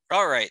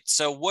 All right.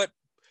 So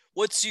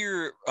what's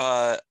your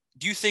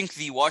do you think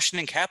the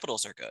Washington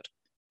Capitals are good?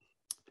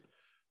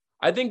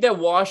 I think that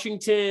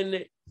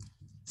Washington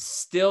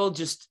still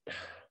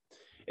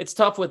it's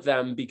tough with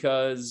them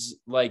because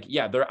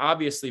they're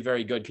obviously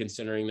very good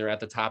considering they're at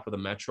the top of the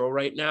Metro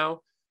right now.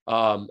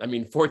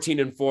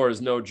 14-4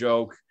 is no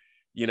joke.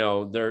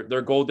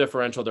 Their goal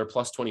differential, they're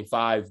plus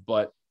 25,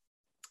 but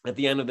at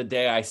the end of the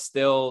day, I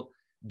still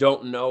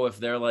don't know if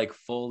they're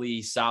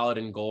fully solid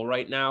in goal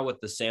right now with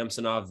the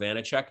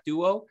Samsonov-Vanacek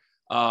duo.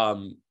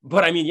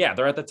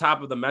 They're at the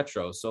top of the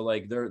Metro. So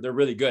they're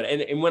really good.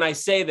 And when I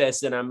say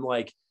this, and I'm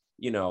I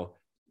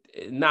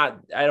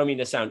don't mean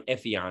to sound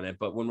iffy on it,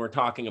 but when we're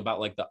talking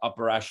about the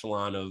upper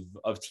echelon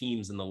of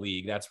teams in the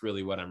league, that's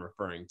really what I'm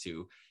referring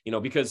to,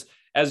 because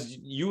as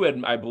you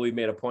had, I believe,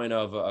 made a point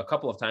of a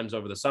couple of times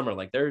over the summer,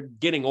 they're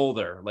getting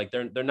older,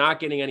 they're not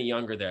getting any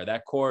younger there.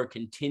 That core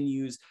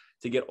continues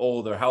to get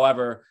older.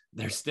 However,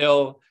 they're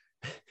still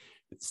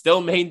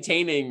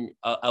maintaining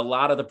a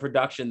lot of the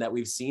production that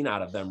we've seen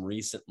out of them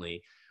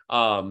recently.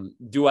 Certainly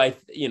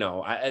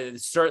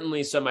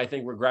some, I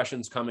think,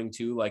 regressions coming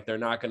too, they're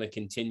not going to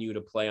continue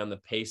to play on the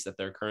pace that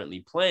they're currently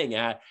playing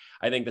at.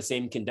 I think the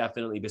same can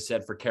definitely be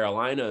said for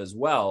Carolina as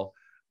well.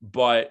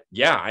 But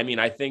yeah,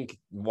 I think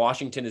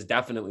Washington is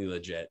definitely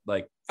legit.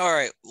 All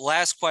right,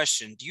 last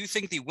question. Do you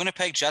think the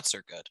Winnipeg Jets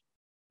are good?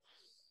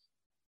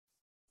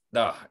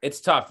 It's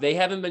tough. They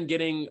haven't been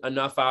getting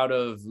enough out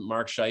of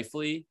Mark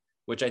Scheifele,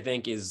 which I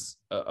think is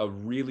a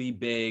really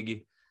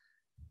big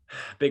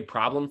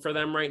problem for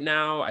them right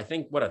now. I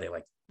think, what are they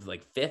like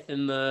fifth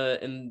in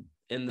the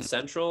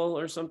Central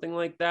or something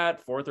like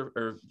that, fourth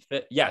or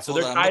fifth? Yeah, so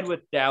they're tied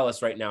with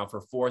Dallas right now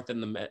for fourth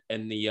in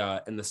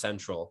the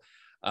Central.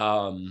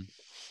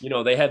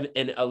 They have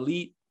an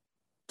elite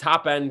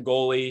top end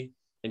goalie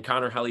in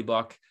Connor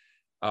Hellebuck.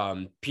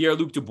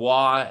 Pierre-Luc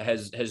Dubois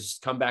has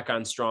come back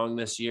on strong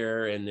this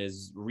year and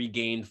has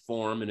regained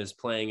form and is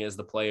playing as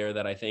the player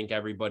that I think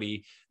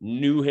everybody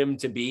knew him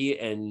to be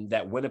and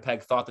that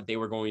Winnipeg thought that they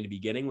were going to be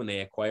getting when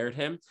they acquired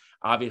him.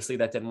 Obviously,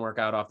 that didn't work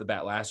out off the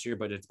bat last year,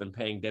 but it's been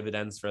paying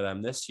dividends for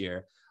them this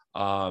year.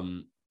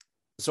 So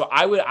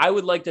I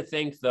would like to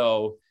think,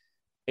 though,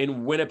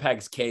 in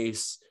Winnipeg's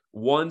case,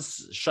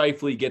 once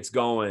Scheifele gets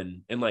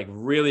going and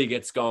really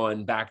gets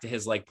going back to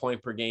his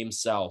point per game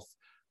self,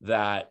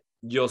 that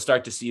you'll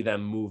start to see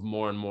them move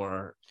more and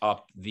more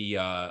up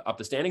the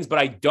standings. But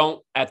I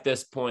don't, at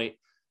this point,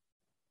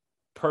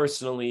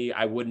 personally,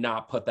 I would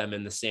not put them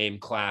in the same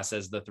class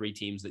as the three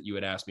teams that you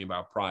had asked me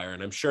about prior.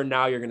 And I'm sure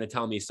now you're going to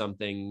tell me some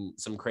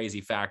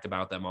crazy fact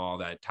about them all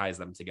that ties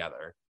them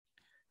together.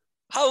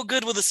 How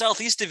good will the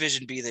Southeast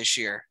Division be this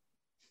year?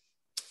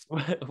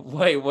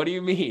 Wait, what do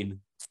you mean?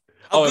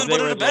 How good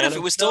would it have been if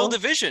it was still a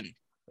division?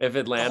 If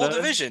Atlanta? The whole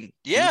division.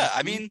 Yeah.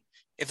 Mm-hmm.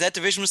 If that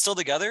division was still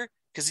together,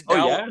 because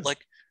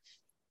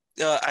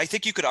I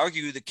think you could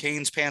argue the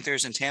Canes,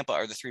 Panthers, and Tampa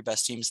are the three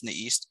best teams in the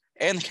East.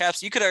 And the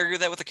Caps, you could argue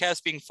that with the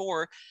Caps being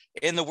 4,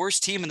 and the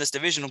worst team in this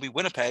division will be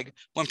Winnipeg,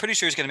 who I'm pretty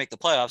sure is going to make the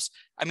playoffs.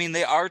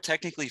 They are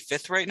technically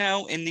 5th right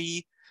now in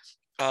the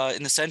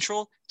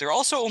Central. They're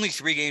also only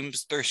 3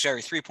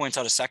 points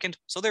out of 2nd,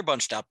 so they're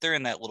bunched up. They're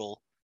in that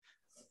little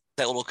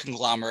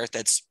conglomerate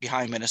that's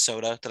behind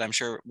Minnesota that I'm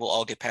sure will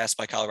all get passed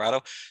by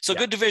Colorado. So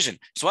Good division.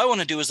 So what I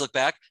want to do is look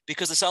back,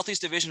 because the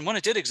Southeast Division, when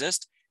it did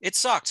exist, it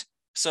sucked.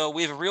 So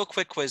we have a real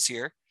quick quiz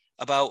here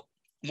about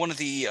one of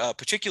the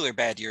particular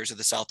bad years of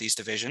the Southeast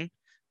Division,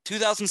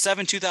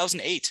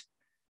 2007-2008,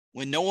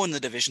 when no one in the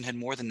division had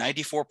more than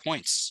 94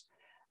 points.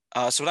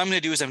 So what I'm going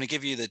to do is I'm going to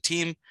give you the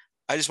team.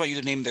 I just want you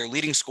to name their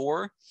leading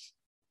scorer.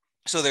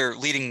 So their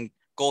leading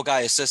goal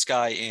guy, assist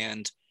guy,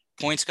 and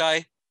points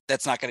guy.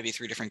 That's not going to be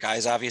 3 different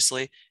guys,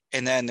 obviously.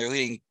 And then their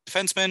leading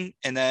defenseman,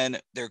 and then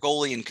their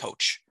goalie and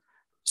coach.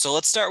 So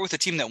let's start with the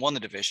team that won the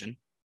division.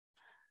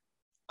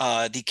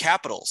 The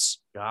Capitals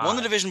won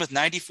the division with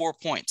 94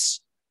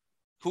 points.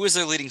 Who is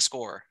their leading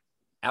scorer?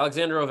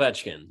 Alexander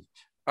Ovechkin.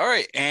 All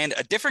right. And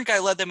a different guy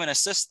led them in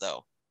assists,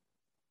 though.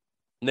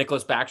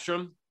 Nicholas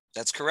Backstrom.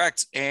 That's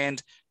correct.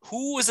 And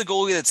who was the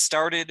goalie that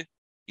started?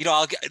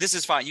 This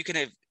is fine. You can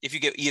have, if you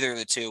get either of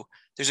the two.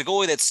 There's a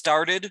goalie that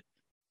started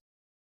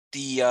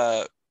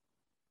the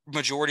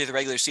majority of the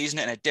regular season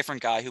and a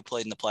different guy who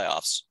played in the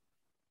playoffs.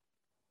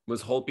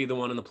 Was Holtby the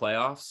one in the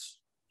playoffs?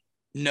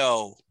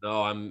 No,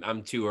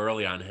 I'm too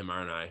early on him,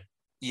 aren't I?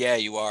 Yeah,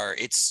 you are.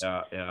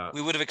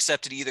 We would have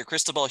accepted either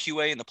Cristobal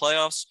Huet in the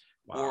playoffs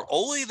or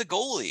Ole the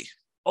goalie.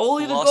 Ole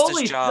who the lost his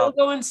goalie, still job.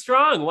 going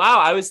strong. Wow,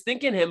 I was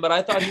thinking him, but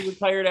I thought he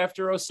retired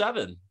after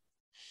 07.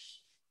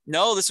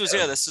 No, this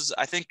is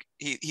I think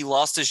he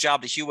lost his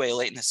job to Huey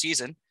late in the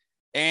season.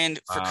 And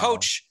for Wow.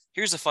 coach,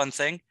 here's a fun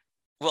thing.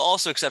 We'll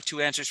also accept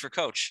 2 answers for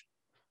coach.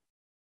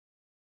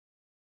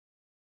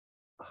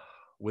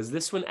 Was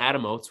this when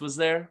Adam Oates was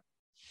there?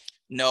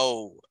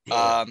 No.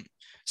 Damn.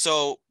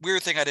 So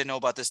weird thing I didn't know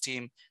about this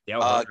team.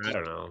 I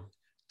don't know.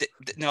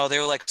 No, they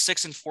were like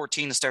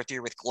 6-14 to start the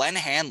year with Glenn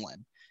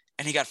Hanlon,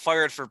 and he got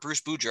fired for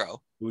Bruce Boudreau.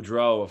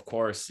 Boudreau, of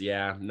course.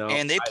 Yeah. No.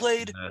 And they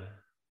played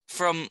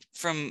from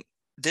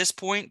this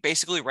point,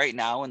 basically right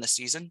now in the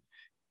season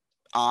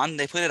on,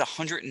 they played at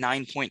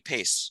 109-point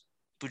pace.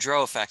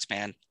 Boudreau effect,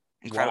 man.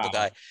 Incredible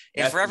guy.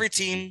 And That's for every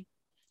team,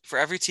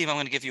 I'm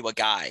going to give you a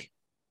guy.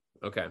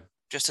 Okay.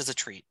 Just as a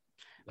treat.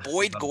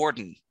 Boyd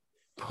Gordon.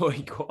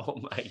 Oh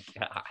my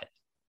God.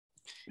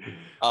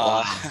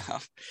 All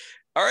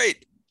right.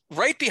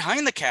 Right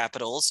behind the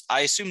Capitals,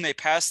 I assume they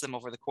passed them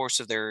over the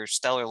course of their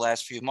stellar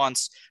last few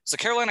months. It's the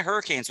Carolina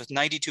Hurricanes with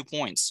 92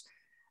 points.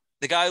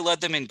 The guy who led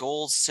them in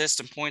goals,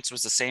 assists, and points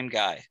was the same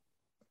guy.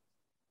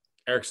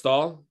 Eric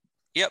Stahl?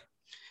 Yep.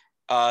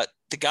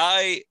 The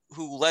guy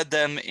who led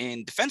them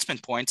in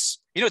defenseman points.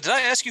 Did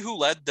I ask you who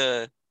led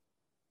the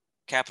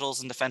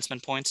Capitals in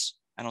defenseman points?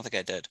 I don't think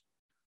I did.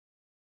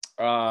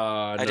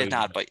 I did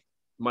not, but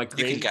Mike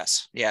Green? You can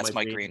guess. Yeah, it's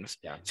Mike Green with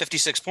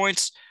 56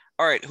 points.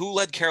 All right, who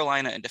led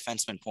Carolina in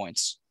defenseman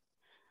points?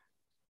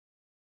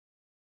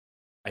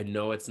 I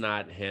know it's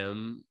not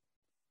him.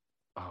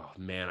 Oh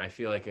man, I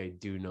feel like I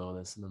do know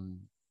this, and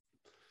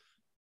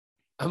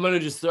I'm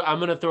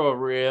gonna throw a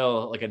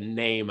real a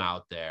name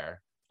out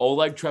there.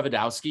 Oleg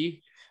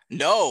Trevodowski.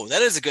 No,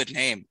 that is a good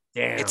name.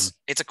 Damn,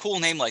 it's a cool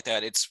name like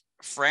that. It's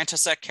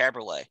František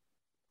Kaberle.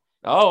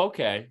 Oh,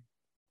 okay.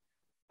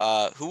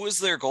 Who was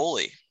their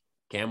goalie?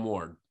 Cam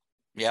Ward.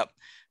 Yep.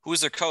 Who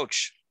was their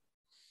coach?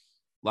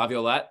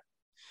 Laviolette.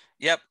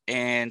 Yep.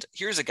 And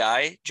here's a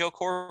guy, Joe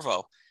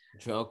Corvo.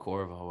 Joe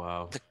Corvo.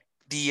 Wow.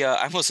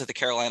 I almost said the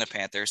Carolina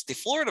Panthers. The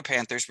Florida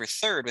Panthers were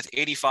third with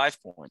 85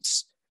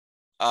 points.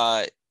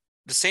 The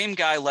same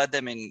guy led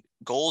them in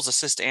goals,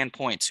 assists, and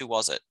points. Who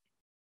was it?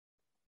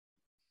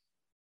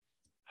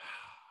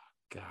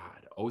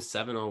 God,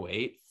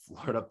 07-08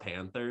 Florida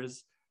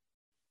Panthers.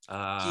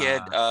 He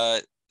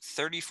had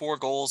 34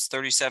 goals,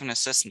 37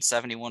 assists, and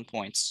 71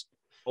 points.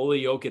 Ole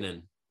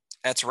Jokinen.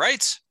 That's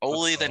right.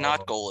 Ole the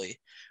not goalie.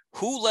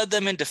 Who led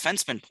them in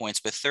defenseman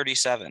points with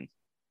 37?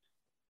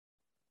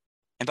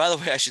 And by the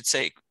way, I should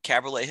say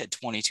Kaberle had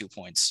 22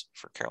 points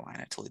for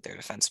Carolina to lead their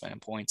defenseman in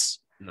points.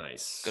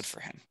 Nice. Good for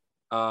him.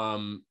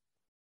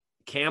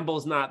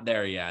 Campbell's not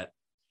there yet.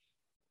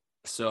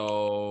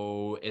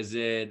 So is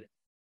it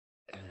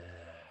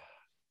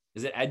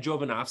Ed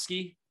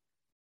Jovanovski?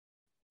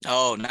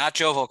 No, not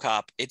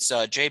Jovocop. It's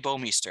Jay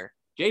Bouwmeester.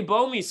 Jay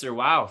Bouwmeester.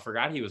 Wow,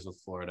 forgot he was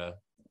with Florida.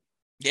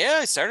 Yeah,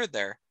 I started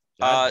there.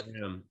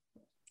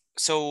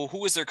 So who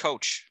was their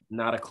coach?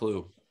 Not a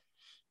clue.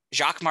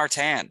 Jacques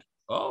Martin.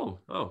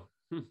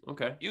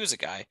 Okay. He was a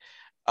guy.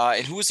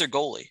 And who was their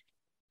goalie?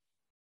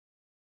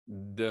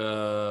 The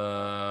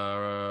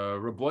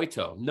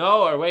Roboito.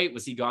 No, or wait,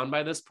 was he gone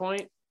by this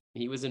point?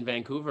 He was in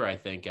Vancouver, I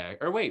think.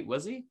 Or wait,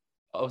 was he?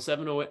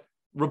 07-08.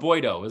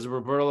 Roboito. Was it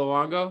Roberto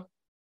Luongo?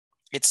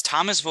 It's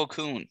Thomas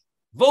Vokoun.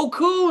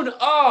 Vokoun!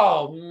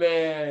 Oh,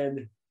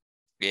 man.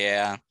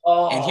 Yeah.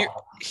 Oh. And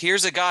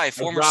here's a guy,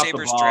 former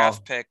Sabres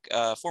draft pick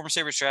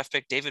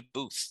David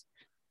Booth.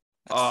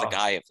 That's the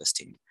guy of this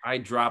team. I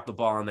dropped the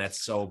ball on that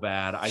so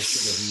bad. I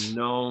should have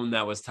known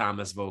that was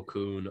Thomas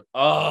Vokoun.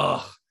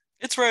 Oh.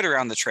 It's right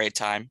around the trade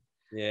time.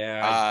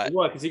 Yeah.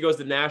 What? Because he goes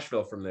to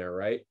Nashville from there,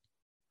 right?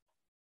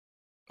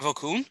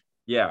 Vokoun?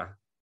 Yeah.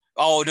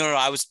 Oh,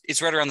 no.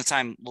 It's right around the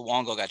time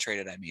Luongo got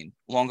traded, I mean.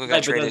 Luongo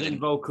got traded. Didn't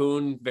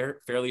Vokoun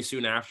fairly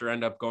soon after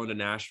end up going to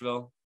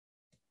Nashville?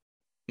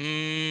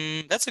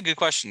 That's a good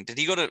question. Did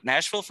he go to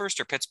Nashville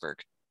first or Pittsburgh?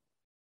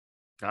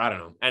 I don't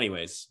know.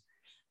 Anyways.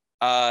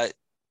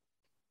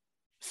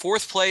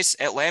 Fourth place,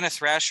 Atlanta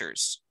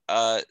Thrashers.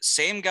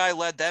 Same guy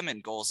led them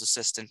in goals,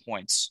 assists, and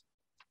points.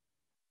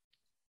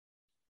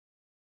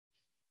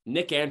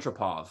 Nick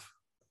Antropov.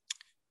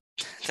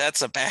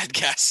 That's a bad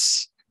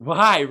guess.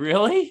 Why?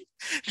 Really?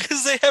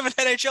 Because they have an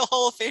NHL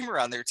Hall of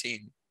Famer on their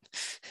team.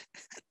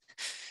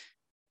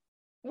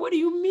 What do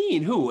you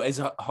mean? Who? Is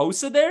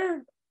Hossa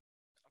there?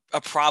 A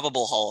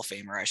probable Hall of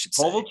Famer, I should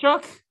say.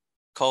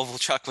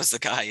 Kovalchuk was the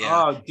guy,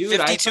 yeah. Oh, dude.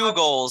 52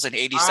 goals and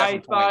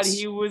 87 points. I thought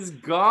he was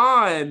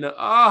gone.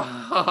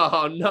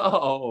 Oh,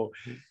 no.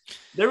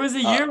 There was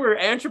a year where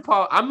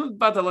Antropov, I'm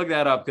about to look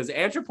that up because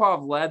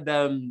Antropov led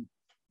them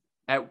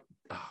at,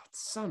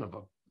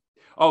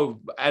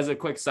 as a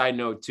quick side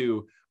note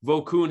too,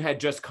 Vokoun had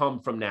just come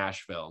from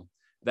Nashville.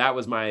 That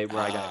was where I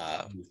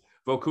got it.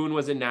 Vokoun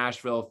was in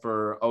Nashville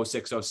for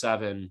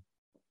 06-07.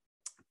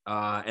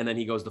 And then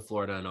he goes to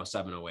Florida in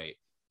 07-08.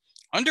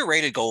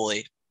 Underrated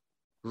goalie.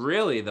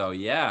 Really, though?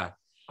 Yeah.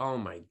 Oh,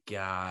 my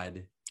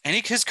God.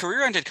 And his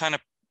career ended kind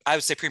of, I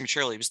would say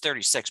prematurely. He was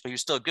 36, but he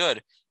was still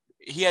good.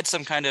 He had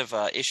some kind of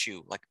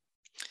issue. Like,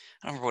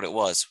 I don't remember what it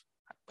was.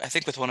 I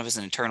think with one of his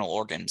internal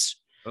organs.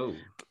 Oh.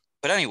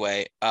 But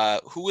anyway,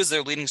 who was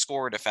their leading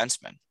scorer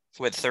defenseman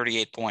who had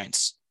 38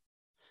 points?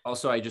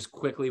 Also, I just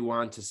quickly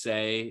want to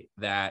say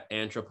that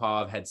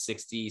Antropov had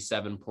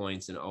 67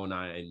 points in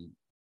 09-10.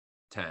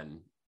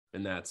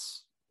 And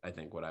that's, I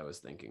think, what I was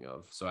thinking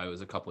of. So I was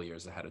a couple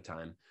years ahead of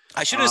time.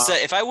 I should have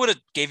said, if I would have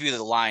gave you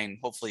the line,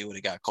 hopefully you would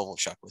have got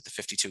Kovalchuk with the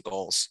 52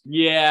 goals.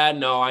 Yeah,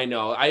 no, I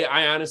know.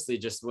 I honestly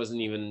just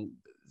wasn't even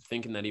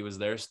thinking that he was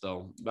there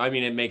still. I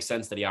mean, it makes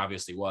sense that he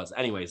obviously was.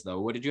 Anyways,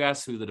 though, what did you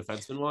ask who the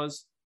defenseman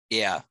was?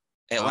 Yeah.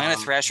 Atlanta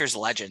Thrashers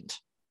legend.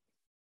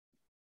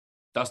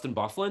 Dustin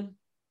Byfuglien?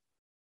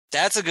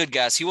 That's a good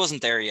guess. He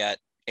wasn't there yet,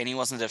 and he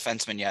wasn't a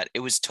defenseman yet.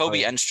 It was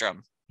Toby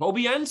Enstrom.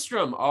 Toby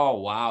Enstrom. Oh,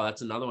 wow.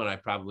 That's another one I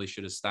probably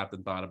should have stopped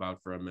and thought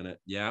about for a minute.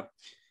 Yeah.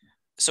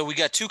 So we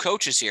got 2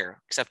 coaches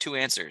here, except 2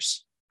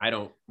 answers. I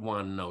don't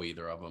want to know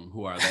either of them.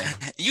 Who are they?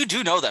 You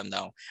do know them,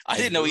 though. I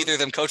didn't know either of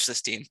them coached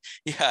this team.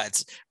 Yeah,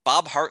 it's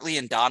Bob Hartley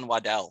and Don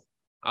Waddell.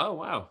 Oh,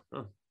 wow.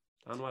 Oh,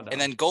 Don Waddell. And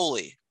then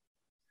goalie.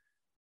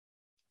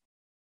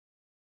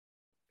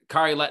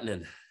 Kari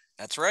Lehtinen.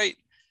 That's right.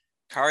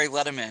 Kari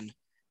Lehtinen.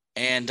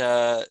 And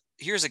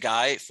here's a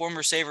guy,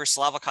 former saver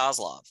Slava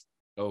Kozlov.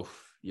 Oh,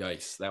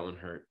 yikes. That one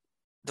hurt.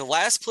 The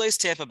last place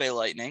Tampa Bay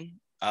Lightning,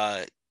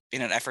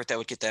 in an effort that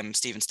would get them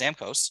Steven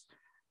Stamkos,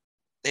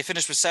 they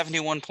finished with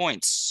 71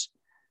 points.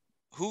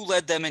 Who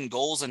led them in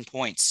goals and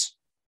points,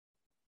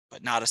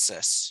 but not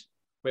assists?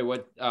 Wait,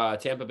 what?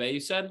 Tampa Bay, you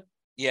said?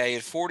 Yeah, he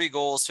had 40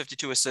 goals,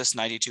 52 assists,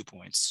 92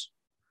 points.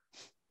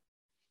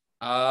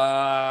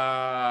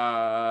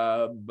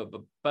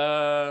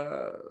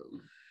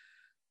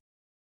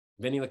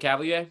 Vinny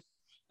LeCavalier?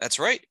 That's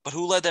right. But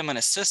who led them in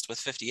assist with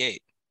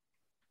 58?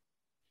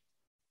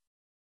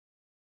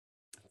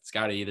 It's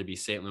got to either be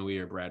St. Louis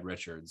or Brad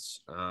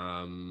Richards.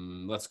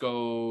 Let's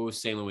go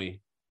St. Louis.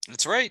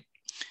 That's right.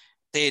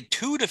 They had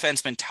 2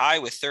 defensemen tie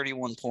with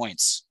 31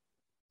 points.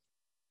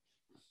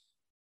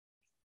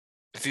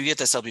 If you get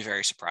this, I'll be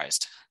very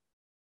surprised.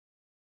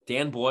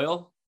 Dan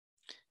Boyle?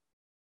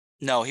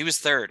 No, he was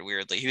third,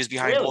 weirdly. He was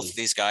behind both of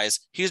these guys.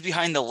 He was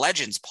behind the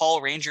legends,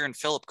 Paul Ranger and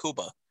Philip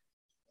Kuba.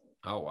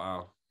 Oh,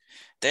 wow.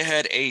 They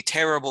had a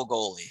terrible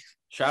goalie.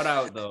 Shout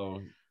out,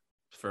 though,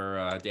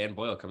 for Dan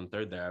Boyle coming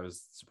third there. I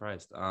was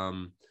surprised.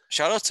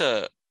 Shout out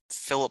to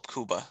Philip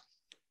Kuba.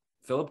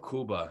 Philip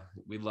Kuba.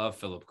 We love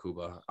Philip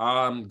Kuba.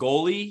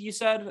 Goalie, you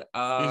said?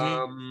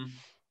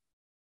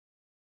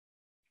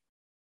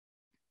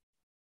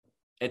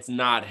 It's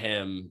not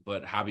him,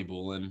 but Hobby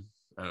Bullen.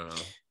 I don't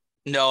know.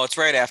 No, it's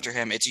right after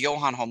him. It's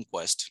Johan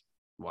Holmquist.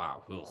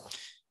 Wow. Ugh.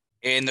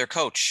 And their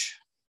coach.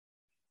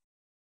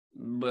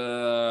 Who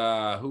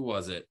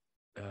was it?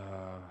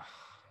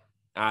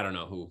 I don't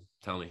know who.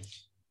 Tell me.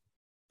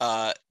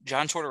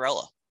 John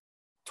Tortorella.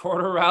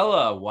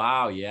 Tortorella.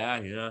 Wow.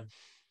 Yeah.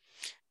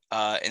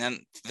 And then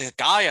the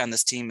guy on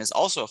this team is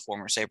also a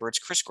former Sabre. It's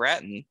Chris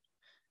Gratton.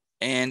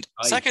 And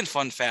second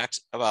fun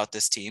fact about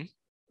this team.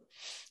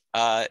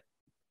 Do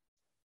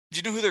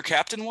you know who their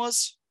captain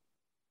was?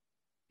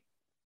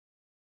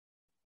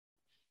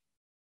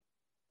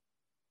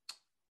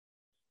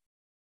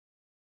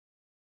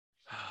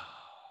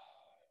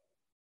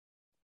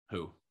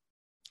 Who?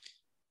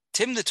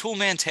 Tim the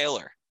Toolman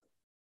Taylor.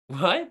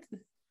 What?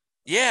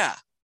 Yeah.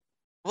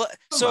 Well,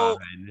 Come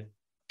on.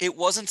 It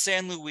wasn't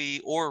San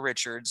Luis or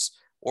Richards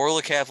or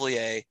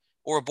LeCavalier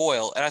or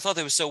Boyle. And I thought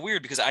that was so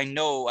weird because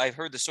I've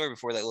heard the story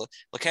before that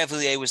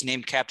LeCavalier was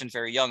named captain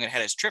very young and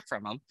had his trip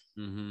from him.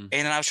 Mm-hmm.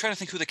 And then I was trying to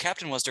think who the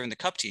captain was during the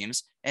cup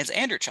teams. And it's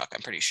Andreychuk,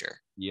 I'm pretty sure.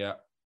 Yeah.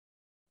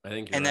 I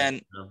think you're right.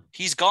 Then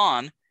he's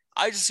gone.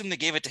 I just assumed they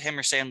gave it to him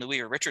or San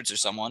Luis or Richards or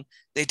someone.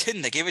 They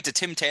didn't. They gave it to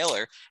Tim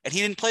Taylor. And he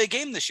didn't play a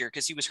game this year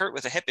because he was hurt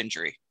with a hip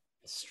injury.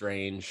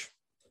 Strange.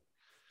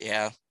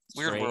 Yeah.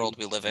 Weird world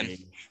we live in.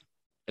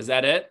 Is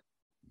that it?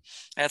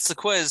 That's the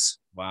quiz.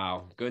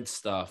 Wow. Good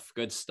stuff.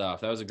 Good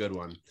stuff. That was a good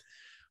one.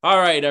 All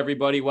right,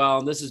 everybody.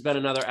 Well, this has been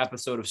another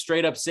episode of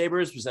Straight Up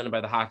Sabres presented by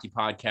the Hockey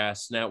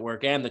Podcast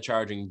Network and the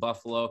Charging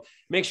Buffalo.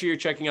 Make sure you're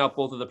checking out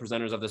both of the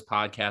presenters of this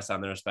podcast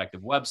on their respective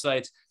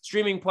websites,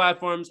 streaming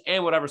platforms,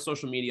 and whatever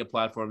social media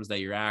platforms that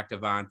you're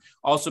active on.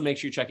 Also, make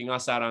sure you're checking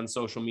us out on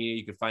social media.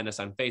 You can find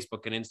us on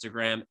Facebook and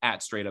Instagram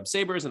at Straight Up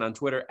Sabres and on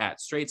Twitter at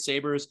Straight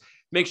Sabres.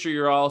 Make sure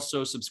you're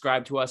also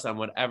subscribed to us on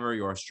whatever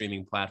your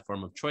streaming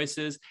platform of choice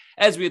is.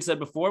 As we had said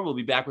before, we'll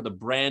be back with a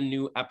brand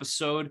new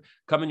episode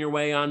coming your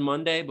way on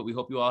Monday, but we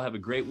hope you all have a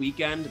great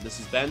weekend. This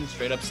has been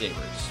Straight Up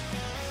Sabres.